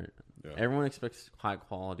lot different. Yeah. Everyone expects high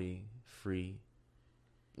quality, free,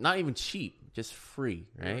 not even cheap, just free,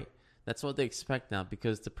 right? Yeah. That's what they expect now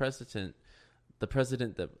because the precedent that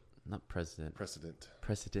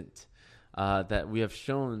we have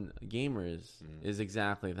shown gamers is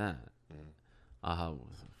exactly that.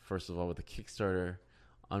 First of all, with the Kickstarter,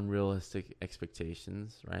 unrealistic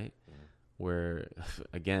expectations, right? Where,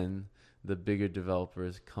 again, the bigger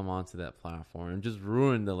developers come onto that platform and just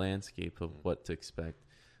ruin the landscape of what to expect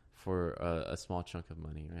for a small chunk of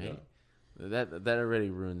money, right? that already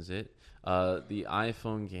ruins it. The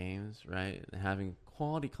iPhone games, right? Having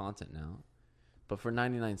quality content now, but for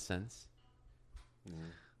 99 cents,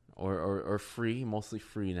 or free, mostly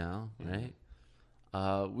free now, right?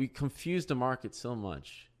 We confuse the market so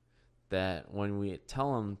much that when we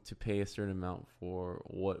tell them to pay a certain amount for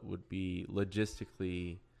what would be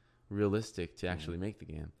logistically realistic to actually make the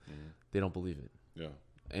game, they don't believe it. Yeah.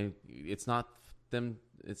 And it's not them.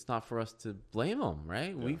 It's not for us to blame them,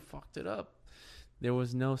 right? Yeah. We fucked it up. There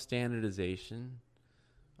was no standardization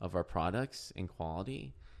of our products and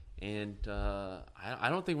quality, and I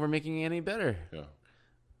don't think we're making it any better. Yeah.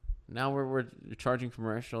 Now we're charging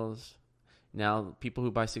commercials. Now people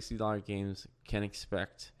who buy $60 games can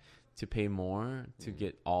expect to pay more to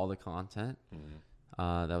get all the content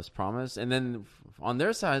that was promised. And then on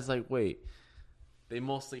their side, it's like, wait, they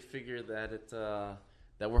mostly figure that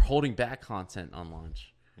that we're holding back content on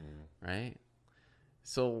launch, right?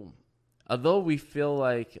 So although we feel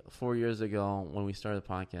like 4 years ago when we started the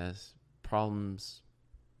podcast,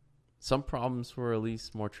 some problems were at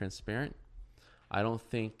least more transparent. I don't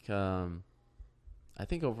think. Do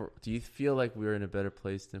you feel like we were in a better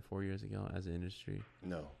place than 4 years ago as an industry?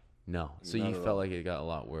 No. So Not you at felt all. like it got a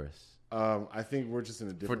lot worse I think we're just in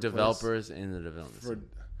a different for developers in the development. side.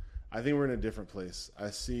 I think we're in a different place.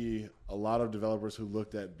 I see a lot of developers who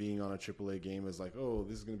looked at being on a AAA game as like, oh,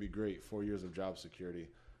 this is going to be great. 4 years of job security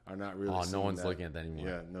are not really. Oh, no seeing one's that. looking at that anymore.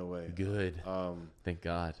 Yeah, no way. Good. Thank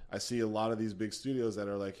God. I see a lot of these big studios that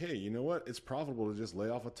are like, hey, you know what? It's profitable to just lay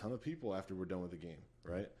off a ton of people after we're done with the game,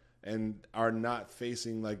 right? And are not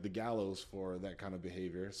facing like the gallows for that kind of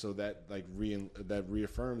behavior. So that like that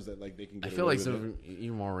reaffirms that like they can I get feel away like with it's it.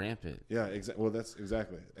 even more rampant. Yeah, exactly. Well, that's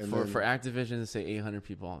exactly. And For Activision to say 800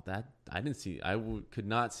 people, that I didn't see. Could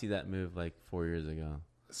not see that move like 4 years ago.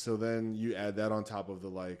 So then you add that on top of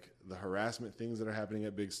the harassment things that are happening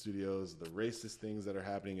at big studios, the racist things that are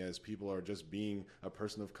happening as people are just being a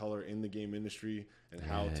person of color in the game industry, and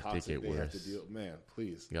how Yeah, toxic they they have to worse. deal. Man,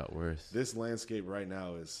 please. It got worse. This landscape right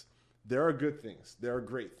now is. There are good things. There are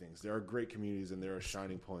great things. There are great communities, and there are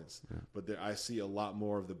shining points. Yeah. But I see a lot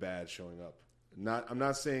more of the bad showing up. I'm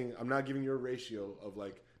not giving you a ratio of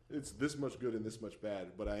like it's this much good and this much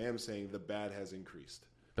bad, but I am saying the bad has increased.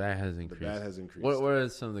 The bad has increased. What are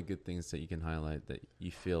some of the good things that you can highlight that you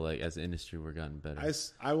feel like as an industry we're gotten better?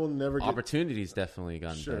 I will never get opportunities definitely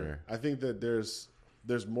gotten better. I think that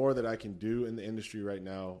there's more that I can do in the industry right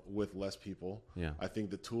now with less people. Yeah. I think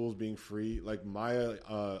the tools being free, like Maya,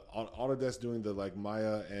 Autodesk doing the like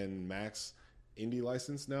Maya and Max indie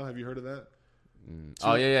license now. Have you heard of that?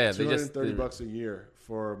 Oh yeah. $230 a year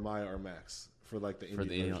for Maya or Max for like the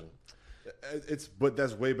indie version. But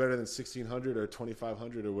that's way better than $1,600 or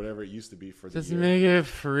 $2,500 or whatever it used to be for the Just year. make it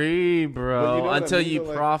free, bro. You know until I mean? you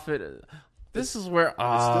profit. This is where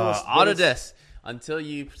Autodesk. Until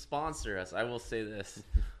you sponsor us, I will say this.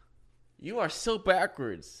 You are so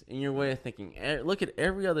backwards in your way of thinking. Look at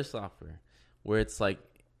every other software where it's like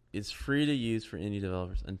it's free to use for indie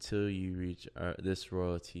developers until you reach this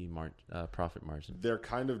royalty profit margin. They're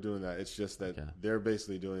kind of doing that. It's just that they're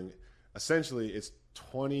basically doing essentially it's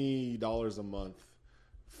 $20 a month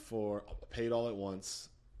for paid all at once.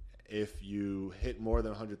 If you hit more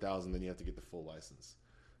than 100,000, then you have to get the full license.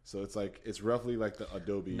 So it's roughly like the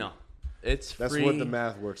Adobe. No. That's free. What the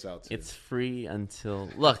math works out to. It's free until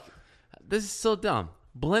look. This is so dumb.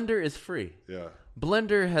 Blender is free. Yeah.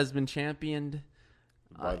 Blender has been championed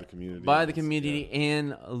by the community,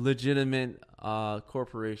 and legitimate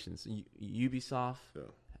corporations. Ubisoft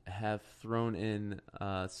have thrown in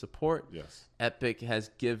support. Yes. Epic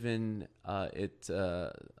has given it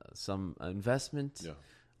some investment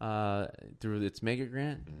through its mega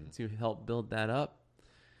grant to help build that up.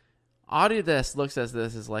 Autodesk looks at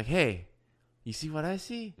this as like, hey, you see what I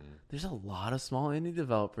see? There's a lot of small indie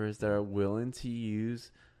developers that are willing to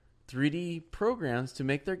use 3D programs to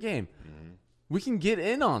make their game. We can get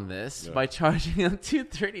in on this by charging them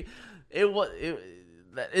 $230.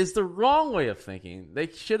 That is the wrong way of thinking. They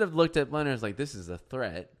should have looked at Blender as like, this is a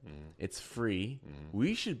threat. It's free.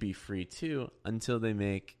 We should be free too until they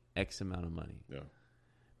make X amount of money. Yeah.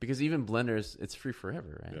 Because even Blender's, it's free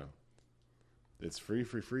forever, right? Yeah. It's free.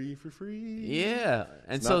 Yeah,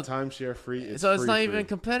 and it's so not timeshare free. It's not even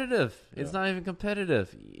competitive. Yeah. It's not even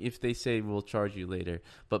competitive if they say we'll charge you later.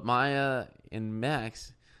 But Maya and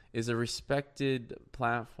Max is a respected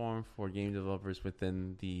platform for game developers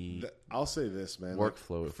within the. I'll say this, man.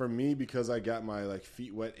 Workflow for me, because I got my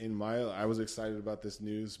feet wet in Maya, I was excited about this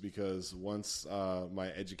news because once my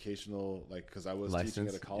educational because I was teaching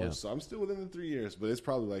at a college, so I'm still within the 3 years, but it's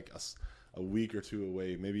probably a week or two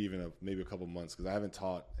away, maybe even maybe a couple months, because I haven't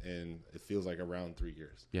taught in, it feels like, around 3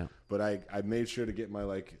 years. Yeah. But I made sure to get my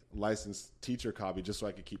like licensed teacher copy just so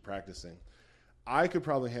I could keep practicing. I could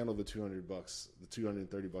probably handle the $200, the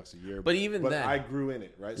 $230 a year. But even then, I grew in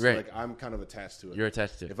it, right? So right. like I'm kind of attached to it. You're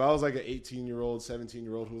attached to it. If I was like an 18-year-old,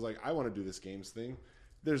 17-year-old who was like, I want to do this games thing,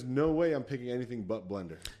 there's no way I'm picking anything but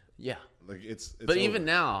Blender. Yeah. Like it's but over. even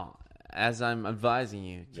now, as I'm advising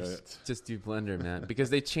you, just do Blender, man, because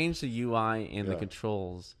they changed the UI and the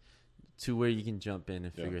controls to where you can jump in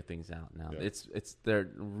and figure things out now. Yeah. It's their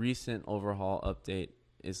recent overhaul update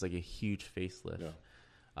is like a huge facelift. Yeah.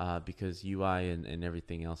 Because UI and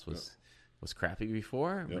everything else was crappy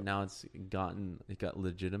before, but now it got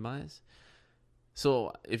legitimized.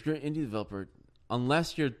 So if you're an indie developer,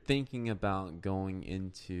 unless you're thinking about going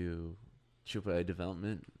into AAA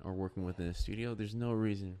development or working within a studio, there's no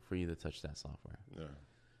reason for you to touch that software. Yeah.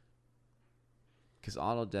 Because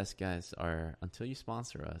Autodesk guys are, until you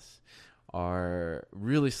sponsor us, are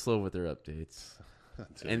really slow with their updates.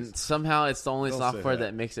 And somehow it's the only software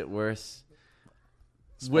that makes it worse.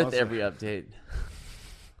 With every update.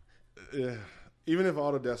 Yeah. Even if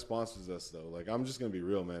Autodesk sponsors us, though, like, I'm just going to be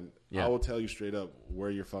real, man. Yeah. I will tell you straight up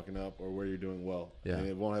where you're fucking up or where you're doing well. Yeah. And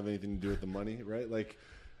it won't have anything to do with the money, right? Like,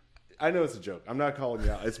 I know it's a joke. I'm not calling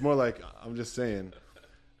you out. It's more like, I'm just saying,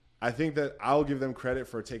 I think that I'll give them credit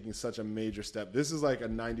for taking such a major step. This is like a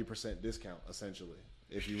 90% discount, essentially,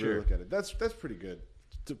 if you really look at it. That's pretty good.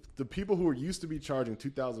 The people who were used to be charging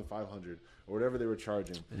 $2,500 or whatever they were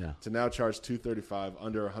charging to now charge $235,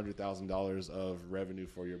 under $100,000 of revenue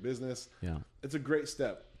for your business. Yeah, it's a great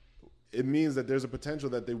step. It means that there's a potential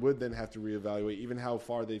that they would then have to reevaluate even how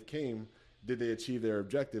far they've came. Did they achieve their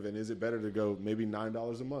objective, and is it better to go maybe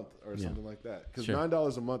 $9 a month or something like that? Because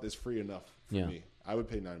 $9 a month is free enough for me. I would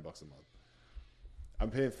pay $9 a month.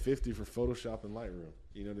 I'm paying $50 for Photoshop and Lightroom.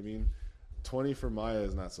 You know what I mean? $20 for Maya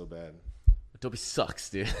is not so bad. Adobe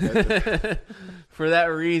sucks, dude. For that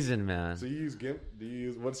reason, man. So you use GIMP? Do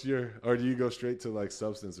you use or do you go straight to like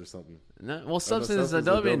Substance or something? No, well, Substance is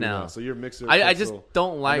Adobe now. So your Mixer. I just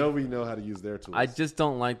don't like. Adobe know how to use their tools. I just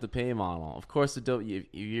don't like the pay model. Of course, Adobe.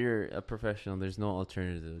 If you're a professional, there's no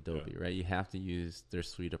alternative to Adobe, right? You have to use their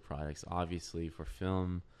suite of products. Obviously, for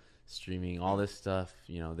film, streaming, all this stuff,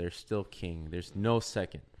 they're still king. There's no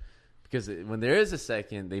second, because when there is a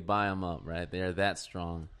second, they buy them up, right? They are that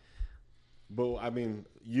strong. But I mean,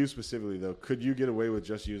 you specifically though, could you get away with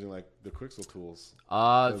just using like the Quixel tools?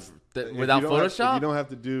 Without Photoshop? You don't have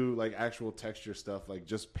to do like actual texture stuff, like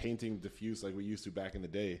just painting diffuse like we used to back in the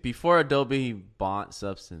day. Before Adobe bought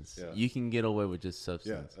Substance, you can get away with just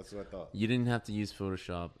Substance. Yeah, that's what I thought. You didn't have to use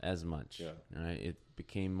Photoshop as much. Yeah, right? It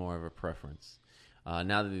became more of a preference.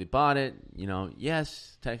 Now that they bought it,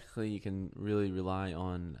 yes, technically you can really rely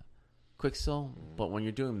on Quixel, but when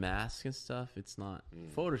you're doing masks and stuff, it's not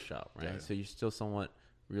Photoshop, right? Yeah. So you're still somewhat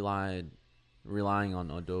relying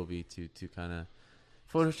on Adobe to kind of.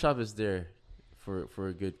 Photoshop is there for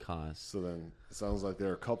a good cause. So then it sounds like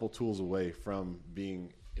they're a couple tools away from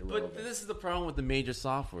being irrelevant. But this is the problem with the major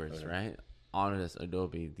softwares, right? Autodesk,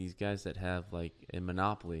 Adobe, these guys that have like a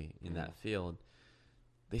monopoly in that field,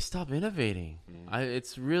 they stop innovating.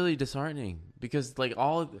 It's really disheartening because like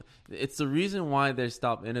it's the reason why they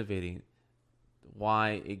stop innovating.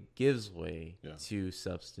 Why it gives way to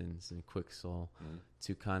Substance and Quixel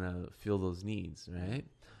to kind of fill those needs, right?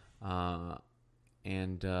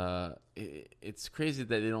 It's crazy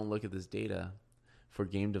that they don't look at this data for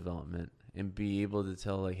game development and be able to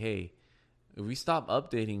tell, like, hey, if we stop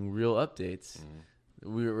updating real updates,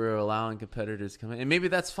 we're allowing competitors to come in. And maybe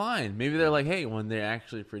that's fine. Maybe they're like, hey, when they're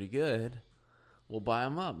actually pretty good, we'll buy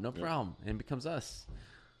them up. No problem. And it becomes us.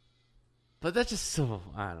 But that's just so,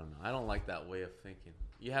 I don't know. I don't like that way of thinking.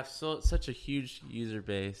 You have such a huge user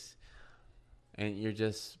base, and you're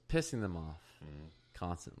just pissing them off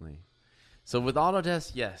constantly. So with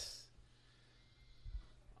Autodesk, yes.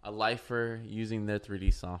 A lifer using their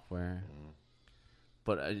 3D software.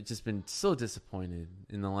 But I've just been so disappointed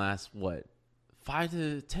in the last, 5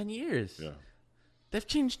 to 10 years. Yeah. They've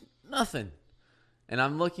changed nothing. And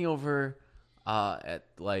I'm looking over at,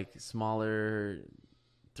 like, smaller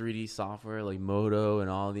 3D software like Modo and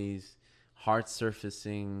all these hard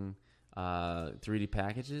surfacing 3D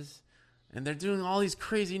packages, and they're doing all these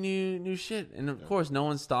crazy new shit. And of course, no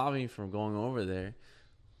one's stopping me from going over there,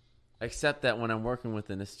 except that when I'm working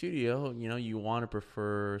within a studio, you want to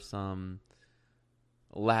prefer some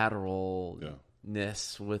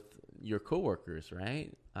lateralness with your coworkers,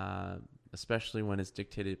 right? Especially when it's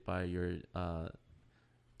dictated by your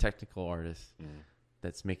technical artist.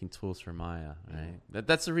 That's making tools for Maya, right?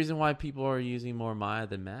 That's the reason why people are using more Maya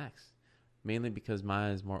than Max, mainly because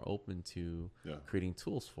Maya is more open to creating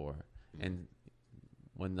tools for it. Mm-hmm. And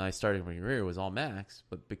when I started my career, it was all Macs.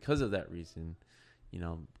 But because of that reason,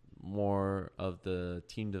 more of the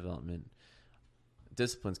team development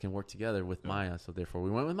disciplines can work together with Maya. So therefore,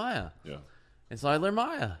 we went with Maya. Yeah. And so I learned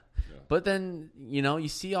Maya. Yeah. But then, you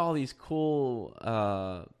see all these cool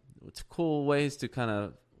ways to kind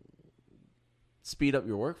of speed up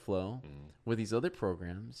your workflow with these other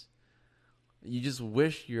programs. You just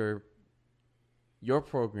wish your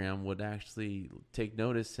program would actually take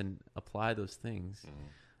notice and apply those things,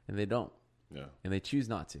 and they don't. Yeah. And they choose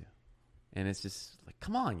not to. And it's just like,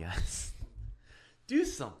 come on, guys, do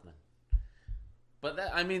something. But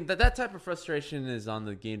that type of frustration is on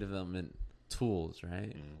the game development tools,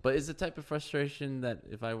 right? But it's the type of frustration that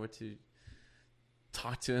if I were to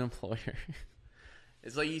talk to an employer,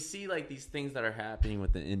 it's like you see like these things that are happening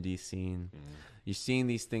with the indie scene. You're seeing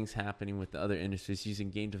these things happening with the other industries using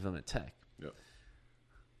game development tech. Yep.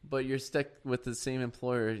 But you're stuck with the same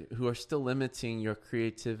employer who are still limiting your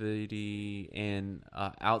creativity and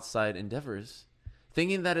outside endeavors,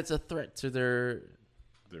 thinking that it's a threat to their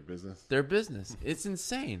business. Their business. It's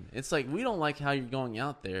insane. It's like, we don't like how you're going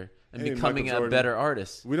out there and becoming a better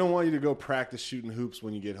artist. We don't want you to go practice shooting hoops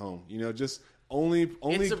when you get home. Just only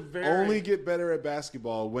get better at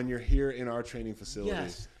basketball when you're here in our training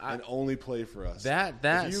facility, and only play for us.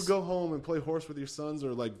 If you go home and play horse with your sons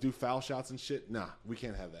or like do foul shots and shit, nah, we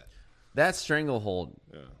can't have that. That stranglehold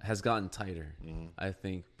has gotten tighter. I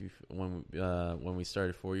think when we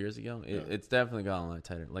started 4 years ago, it's definitely gotten a lot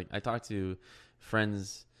tighter. Like, I talked to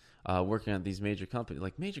friends working at these major companies,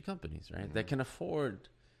 right, that can afford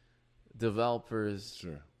developers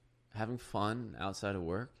having fun outside of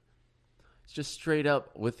work. It's just straight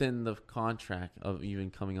up within the contract of even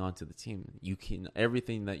coming onto the team. You can,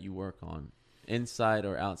 everything that you work on, inside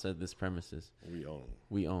or outside this premises,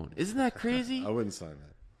 we own. Isn't that crazy? I wouldn't sign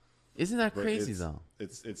that. Isn't that crazy though?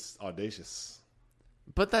 It's audacious.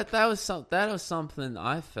 But that was something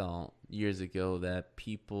I felt years ago that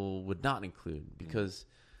people would not include, because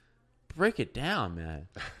break it down, man.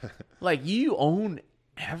 Like, you own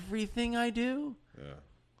everything I do. Yeah.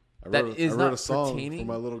 I wrote a song for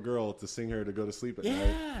my little girl to sing her to go to sleep at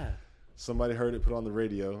night. Somebody heard it put on the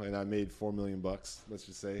radio, and I made $4 million. Let's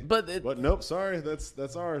just say, but nope, sorry,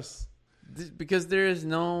 that's ours. Because there is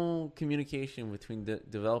no communication between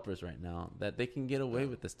developers right now that they can get away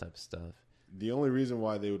with this type of stuff. The only reason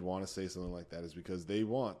why they would want to say something like that is because they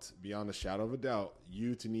want, beyond a shadow of a doubt,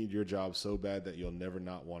 you to need your job so bad that you'll never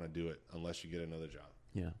not want to do it unless you get another job.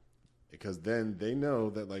 Yeah. Because then they know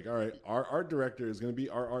that, like, all right, our art director is going to be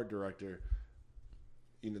our art director.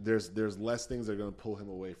 There's less things that are going to pull him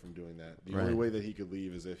away from doing that. The only way that he could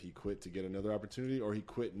leave is if he quit to get another opportunity, or he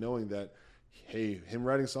quit knowing that, hey, him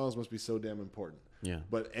writing songs must be so damn important. Yeah.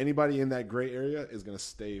 But anybody in that gray area is going to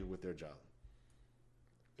stay with their job.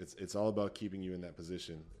 It's all about keeping you in that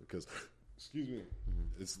position because, excuse me,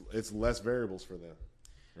 it's less variables for them,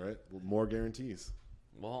 right? More guarantees.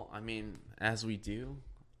 Well, as we do.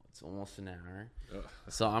 It's almost an hour.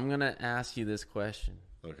 So I'm going to ask you this question.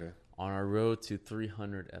 Okay. On our road to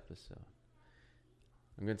 300 episode.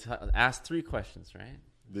 I'm going to ask 3 questions, right?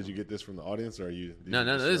 Did you get this from the audience, or are you? No,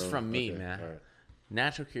 this is from me, man. All right.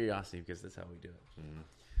 Natural curiosity, because that's how we do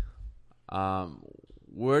it.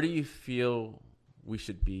 Where do you feel we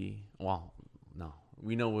should be? Well, no.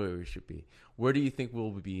 We know where we should be. Where do you think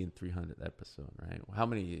we'll be in 300th episode, right? How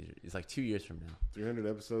many years? It's like 2 years from now. 300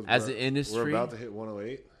 episodes. As an industry. We're about to hit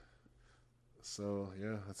 108. So,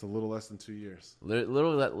 yeah, that's a little less than 2 years.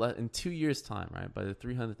 In 2 years' time, right? By the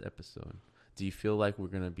 300th episode, do you feel like we're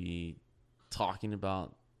going to be talking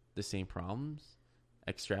about the same problems?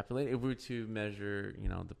 Extrapolate? If we were to measure,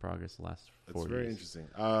 the progress the last 4 years. It's very interesting.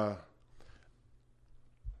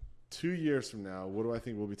 2 years from now, what do I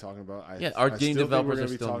think we'll be talking about? Our game developers are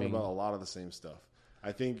still talking about a lot of the same stuff.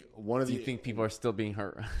 I think Do you think people are still being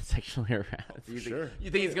sexually harassed? You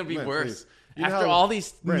think it's going to be worse after all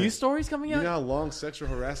these news stories coming out? You know how long sexual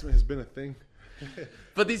harassment has been a thing?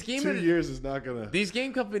 But these 2 years is not going to. These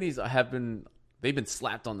game companies they've been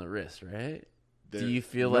slapped on the wrist, right? Do you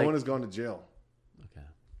feel no one has gone to jail? Okay.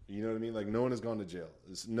 You know what I mean? Like, no one has gone to jail.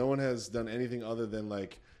 No one has done anything other than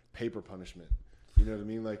like paper punishment. You know what I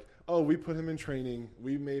mean? Like, oh, we put him in training.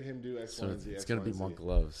 We made him do X, Y, and Z. It's going to be more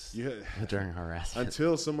gloves during harassment.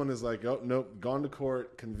 Until someone is like, oh, nope, gone to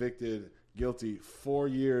court, convicted, guilty, 4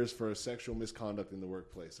 years for sexual misconduct in the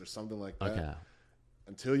workplace or something like that. Okay.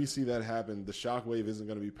 Until you see that happen, the shockwave isn't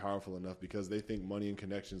going to be powerful enough because they think money and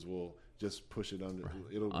connections will just push it under. Right.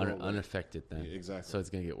 It'll go unaffected then. Yeah, exactly. So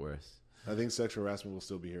it's going to get worse. I think sexual harassment will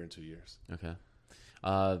still be here in 2 years. Okay.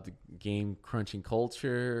 the game crunching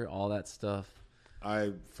culture, all that stuff.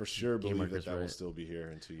 I for sure Game believe Workers, that will right. still be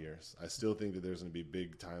here in 2 years. I still think that there's going to be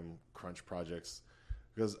big time crunch projects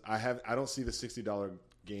because I don't see the $60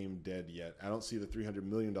 game dead yet. I don't see the $300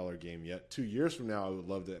 million game yet. 2 years from now, I would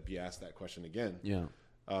love to be asked that question again. Yeah.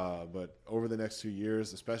 But over the next 2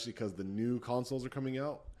 years, especially because the new consoles are coming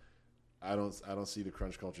out, I don't see the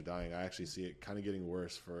crunch culture dying. I actually see it kind of getting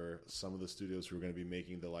worse for some of the studios who are going to be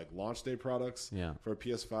making the like launch day products for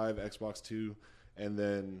PS5, Xbox 2, and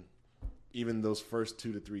then even those first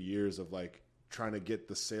 2 to 3 years of like trying to get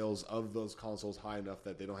the sales of those consoles high enough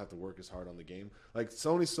that they don't have to work as hard on the game. Like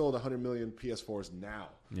Sony sold 100 million PS4s now,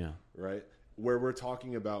 right? Where we're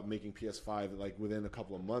talking about making PS5, like within a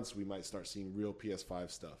couple of months, we might start seeing real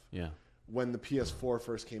PS5 stuff. Yeah. When the PS4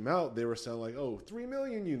 first came out, they were selling like, 3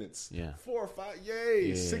 million units. Yeah. 4 or 5,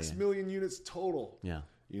 yay, 6 million units total. Yeah.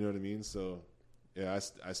 You know what I mean? So, yeah,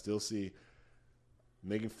 I still see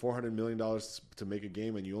making $400 million to make a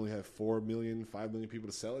game and you only have 4 million, 5 million people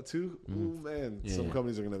to sell it to. Ooh, man, some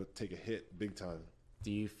companies are going to take a hit big time.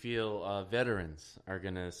 Do you feel veterans are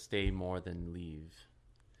going to stay more than leave?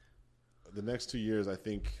 The next 2 years, I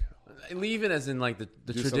think. Leave it as in like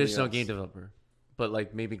the traditional game developer, but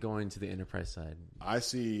like maybe going to the enterprise side. I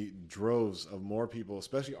see droves of more people,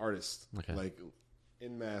 especially artists, like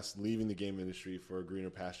en masse leaving the game industry for greener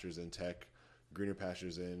pastures in tech, greener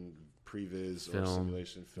pastures in previs or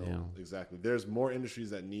simulation film. Yeah. Exactly. There's more industries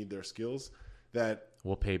that need their skills that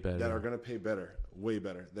will pay better, that are going to pay better, way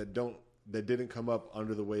better, that didn't come up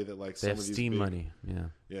under the way that like they some have of these Steam big, money.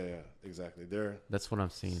 Yeah, exactly. That's what I'm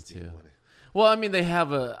seeing too. Money. Well, I mean, they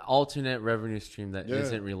have an alternate revenue stream that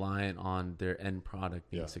isn't reliant on their end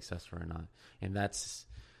product being successful or not, and that's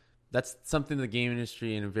something the game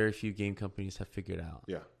industry and very few game companies have figured out.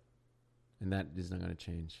 Yeah, and that is not going to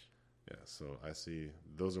change. Yeah, so I see.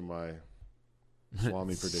 Those are my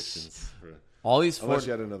Swami predictions. All these. Unless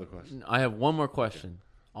you had another question. I have one more question.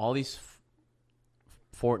 Okay. All these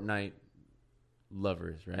Fortnite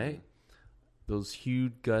lovers, right? Those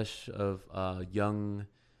huge gush of young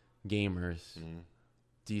gamers.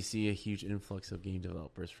 Do you see a huge influx of game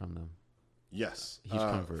developers from them? Yes. Huge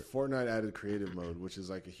convert. Fortnite added creative mode, which is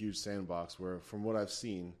like a huge sandbox where, from what I've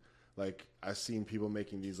seen, like I've seen people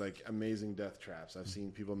making these like amazing death traps. I've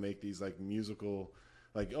seen people make these like musical,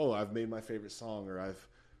 like, I've made my favorite song, or I've,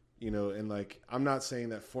 and like, I'm not saying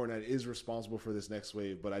that Fortnite is responsible for this next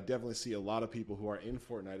wave, but I definitely see a lot of people who are in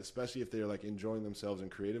Fortnite, especially if they're like enjoying themselves in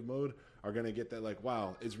creative mode, are going to get that like,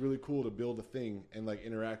 wow, it's really cool to build a thing and like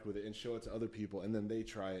interact with it and show it to other people. And then they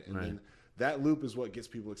try it. And then that loop is what gets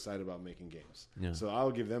people excited about making games. Yeah. So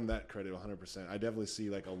I'll give them that credit 100%. I definitely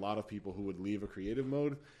see like a lot of people who would leave a creative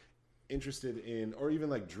mode interested in, or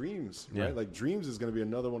even like Dreams, right? Like Dreams is going to be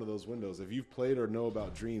another one of those windows. If you've played or know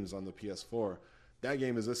about Dreams on the PS4, that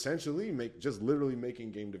game is essentially just literally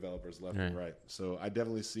making game developers left and right. So I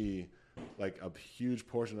definitely see like a huge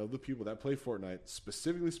portion of the people that play Fortnite,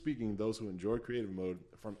 specifically speaking, those who enjoy creative mode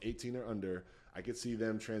from 18 or under, I could see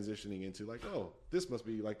them transitioning into like, this must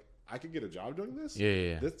be like, I could get a job doing this.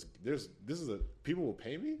 Yeah. This is people will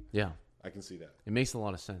pay me. Yeah. I can see that. It makes a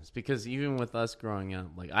lot of sense because even with us growing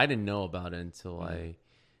up, like I didn't know about it until I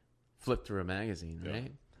flipped through a magazine,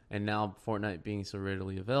 right? And now Fortnite being so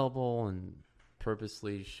readily available and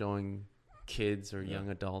purposely showing kids or young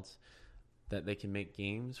adults that they can make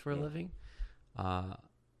games for a living,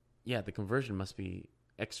 the conversion must be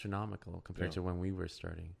astronomical compared to when we were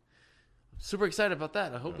starting. Super excited about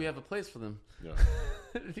that. I hope we have a place for them. Yeah.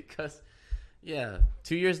 Because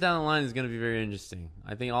 2 years down the line is going to be very interesting.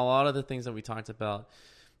 I think a lot of the things that we talked about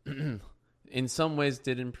in some ways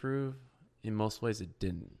did improve. In most ways it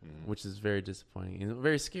didn't, which is very disappointing and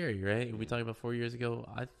very scary, right? We talked about 4 years ago.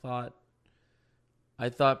 I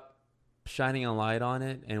thought shining a light on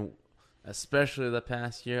it, and especially the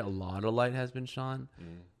past year, a lot of light has been shown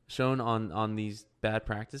on these bad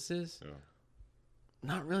practices. Yeah.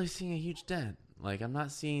 Not really seeing a huge dent. Like I'm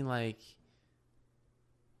not seeing like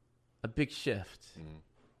a big shift,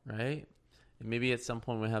 right? And maybe at some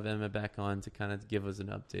point we'll have Emma back on to kind of give us an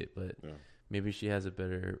update, but maybe she has a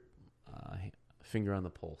better finger on the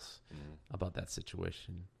pulse about that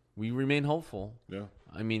situation. We remain hopeful. Yeah.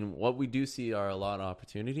 I mean, what we do see are a lot of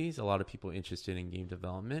opportunities, a lot of people interested in game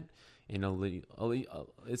development.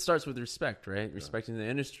 It starts with respect, right? Yeah. Respecting the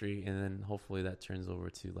industry, and then hopefully that turns over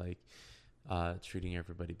to like treating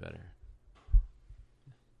everybody better.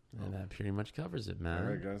 And that pretty much covers it, man. All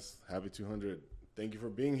right, guys. Happy 200. Thank you for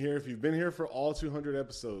being here. If you've been here for all 200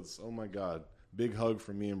 episodes, oh my God. Big hug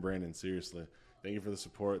from me and Brandon, seriously. Thank you for the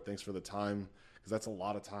support. Thanks for the time, because that's a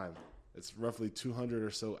lot of time. It's roughly 200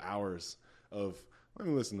 or so hours of let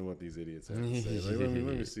me listen to what these idiots have to say. Like, let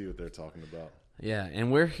me see what they're talking about. Yeah,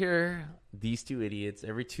 and we're here, these two idiots,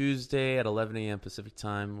 every Tuesday at 11 a.m. Pacific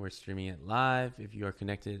time. We're streaming it live. If you are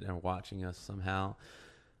connected and watching us somehow,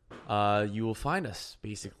 you will find us,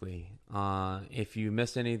 basically. If you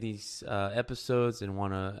missed any of these episodes and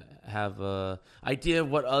want to have an idea of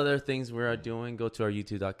what other things we're doing, go to our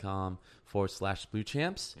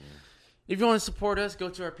youtube.com/BlueChamps. If you want to support us, go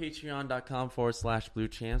to our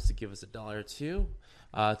patreon.com/BlueChamps to give us $1 or $2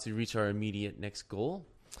 to reach our immediate next goal.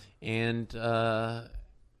 And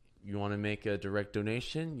you want to make a direct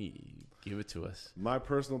donation, you give it to us. My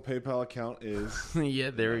personal PayPal account is...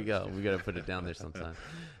 Yeah, there we go. We got to put it down there sometime.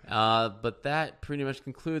 But that pretty much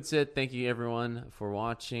concludes it. Thank you, everyone, for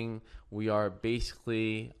watching. We are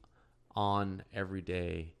basically on every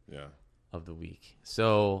day of the week.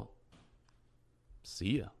 So,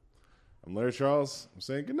 see ya. I'm Larry Charles. I'm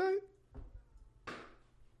saying good night.